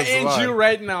gonna happens a end lot. you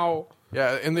right now.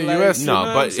 Yeah, in the Like- U.S. You No, know what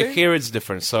I'm but saying? here it's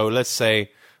different. So let's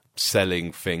say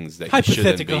selling things that you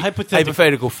shouldn't be.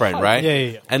 Hypothetical Friend, right?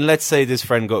 Yeah. And let's say this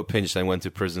friend got pinched and went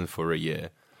to prison for a year.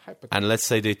 And let's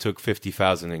say they took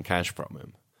 50,000 in cash from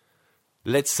him.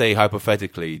 Let's say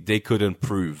hypothetically they couldn't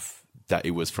prove that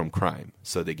it was from crime,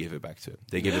 so they gave it back to him.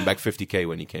 They gave him back 50K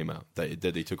when he came out that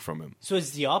they took from him. So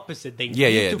it's the opposite. They Yeah,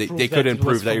 need to They prove couldn't that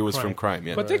prove that it was from crime.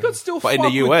 Yeah. But they could still But in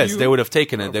fuck the with US, you. they would have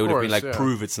taken it. They would have been course, like, yeah.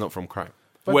 prove it's not from crime.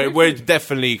 But Where, they where could- it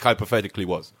definitely hypothetically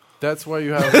was. That's why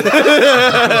you have.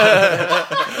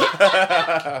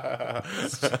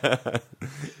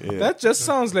 That just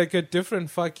sounds like a different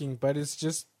fucking, but it's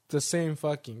just the same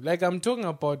fucking. Like, I'm talking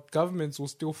about governments will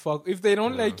still fuck. If they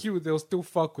don't like you, they'll still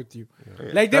fuck with you.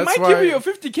 Like, they That's might give why- you your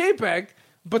 50K back,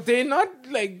 but they're not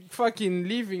like fucking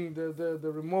leaving the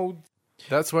remote.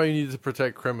 That's why you need to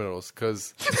protect criminals,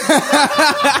 because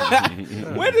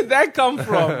Where did that come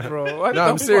from, bro? What no, the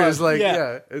I'm serious. fuck? Like, Yeah.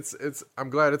 yeah, it's. I'm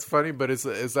glad it's funny, but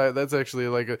that's actually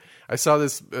like I saw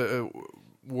this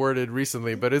worded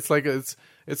recently, but it's like it's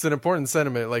an important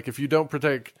sentiment. Like, if you don't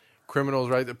protect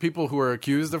criminals, right, the people who are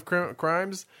accused of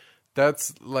crimes,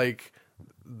 that's like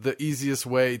the easiest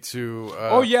way to.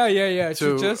 Oh yeah.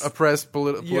 To just oppress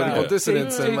political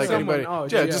dissidents Take and like someone anybody,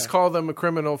 out, yeah, yeah. just call them a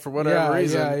criminal for whatever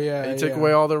reason. yeah, and you take yeah.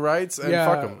 away all their rights and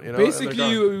fuck them. You know, basically,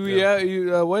 and they're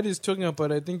gone. what he's talking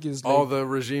about, I think, is all like, the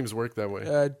regimes work that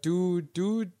way. due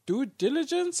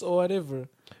diligence or whatever.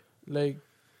 Like,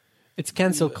 It's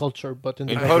cancel culture, but in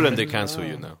In the Poland, they cancel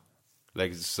you now.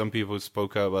 Like, some people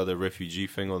spoke out about the refugee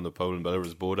thing on the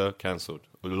Poland-Belarus border, cancelled.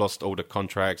 We lost all the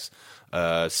contracts,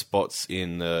 spots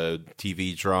in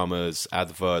TV dramas,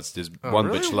 adverts. There's one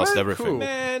really? bitch lost What? everything. Cool.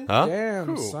 man. Huh? damn,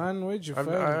 Cool. son, where'd you find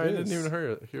I this? didn't even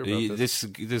hear about this.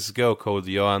 This girl called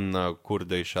Joanna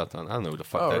Kurdej Shatan. I don't know who the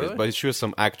fuck Oh, that is, really? but she was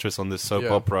some actress on this soap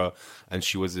Yeah. opera, and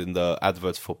she was in the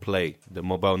adverts for Play, the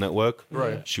mobile network.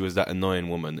 Right. She was that annoying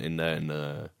woman in there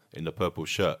in the purple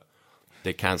shirt.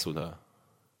 They cancelled her.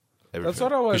 That's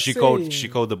what I was 'Cause she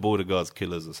saying. called the border guards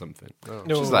killers or something.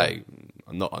 No. She's like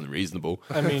not unreasonable.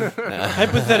 I mean,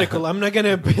 hypothetical. I'm not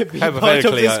gonna be part of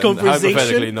Hypothetically, this hypothetically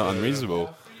conversation. not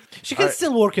unreasonable. She can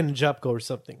still work in a Jabco or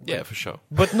something. Yeah, for sure.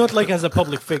 But not like as a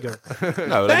public figure.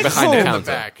 No, like Back behind home. the in counter.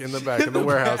 the back, in the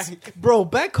warehouse. Bro,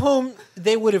 back home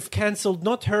they would have cancelled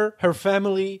not her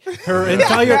family, her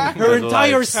entire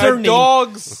Her surname.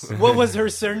 dogs. What was her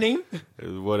surname?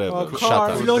 Whatever. Oh,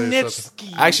 car. Shatan.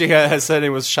 Lonetsky. Actually, her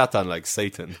surname was Shatan, like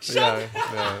Satan. yeah,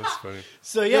 that's funny.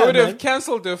 So They yeah, would man, have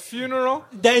cancelled the funeral.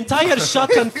 the entire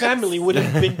Shatan family would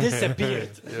have been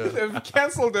disappeared. They've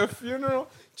cancelled the funeral.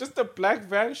 Just a black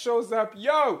van shows up.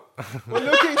 Yo, we're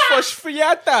looking for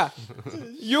Shfiata.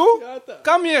 You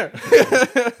come here.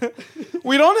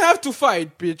 We don't have to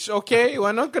fight, bitch. Okay,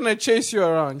 we're not gonna chase you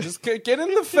around. Just get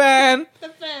in the fan.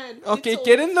 Okay,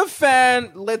 get in the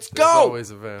fan. Let's There's go. always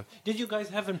a van. Did you guys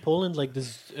have in Poland like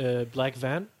this black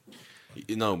van?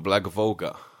 You know, Black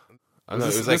Volga. I know,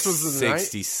 Was it this- was like this was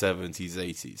the 60s, 70s,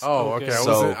 80s. Oh, Okay. okay.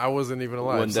 So, I wasn't even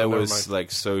alive. when so there never was mind.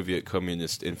 like Soviet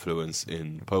communist influence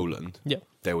in Poland, Yeah.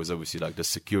 there was obviously like the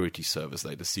security service,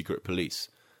 like the secret police.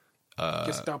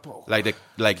 Gestapo. Like the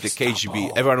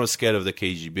KGB, everyone was scared of the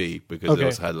KGB because Okay. they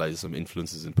also had like some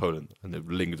influences in Poland, and they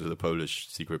were linked to the Polish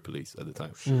secret police at the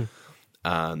time.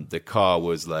 And the car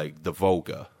was like the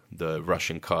Volga, the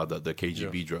Russian car that the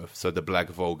KGB drove. So the Black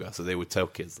Volga. So they would tell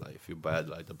kids like, if you're bad,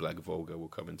 like the Black Volga will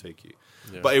come and take you.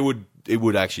 But it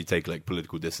would actually take like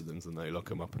political dissidents, and they lock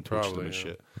them up and torture them Probably, and yeah.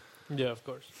 shit. Yeah, of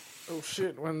course. Oh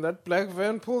shit, when that black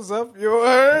van pulls up, you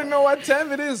already know what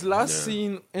time it is. Last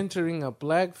scene, entering a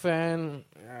black van.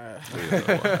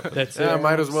 That's Yeah, it.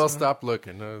 might as well stop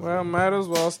looking. Well, might as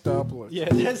well stop looking. Yeah,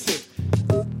 that's it.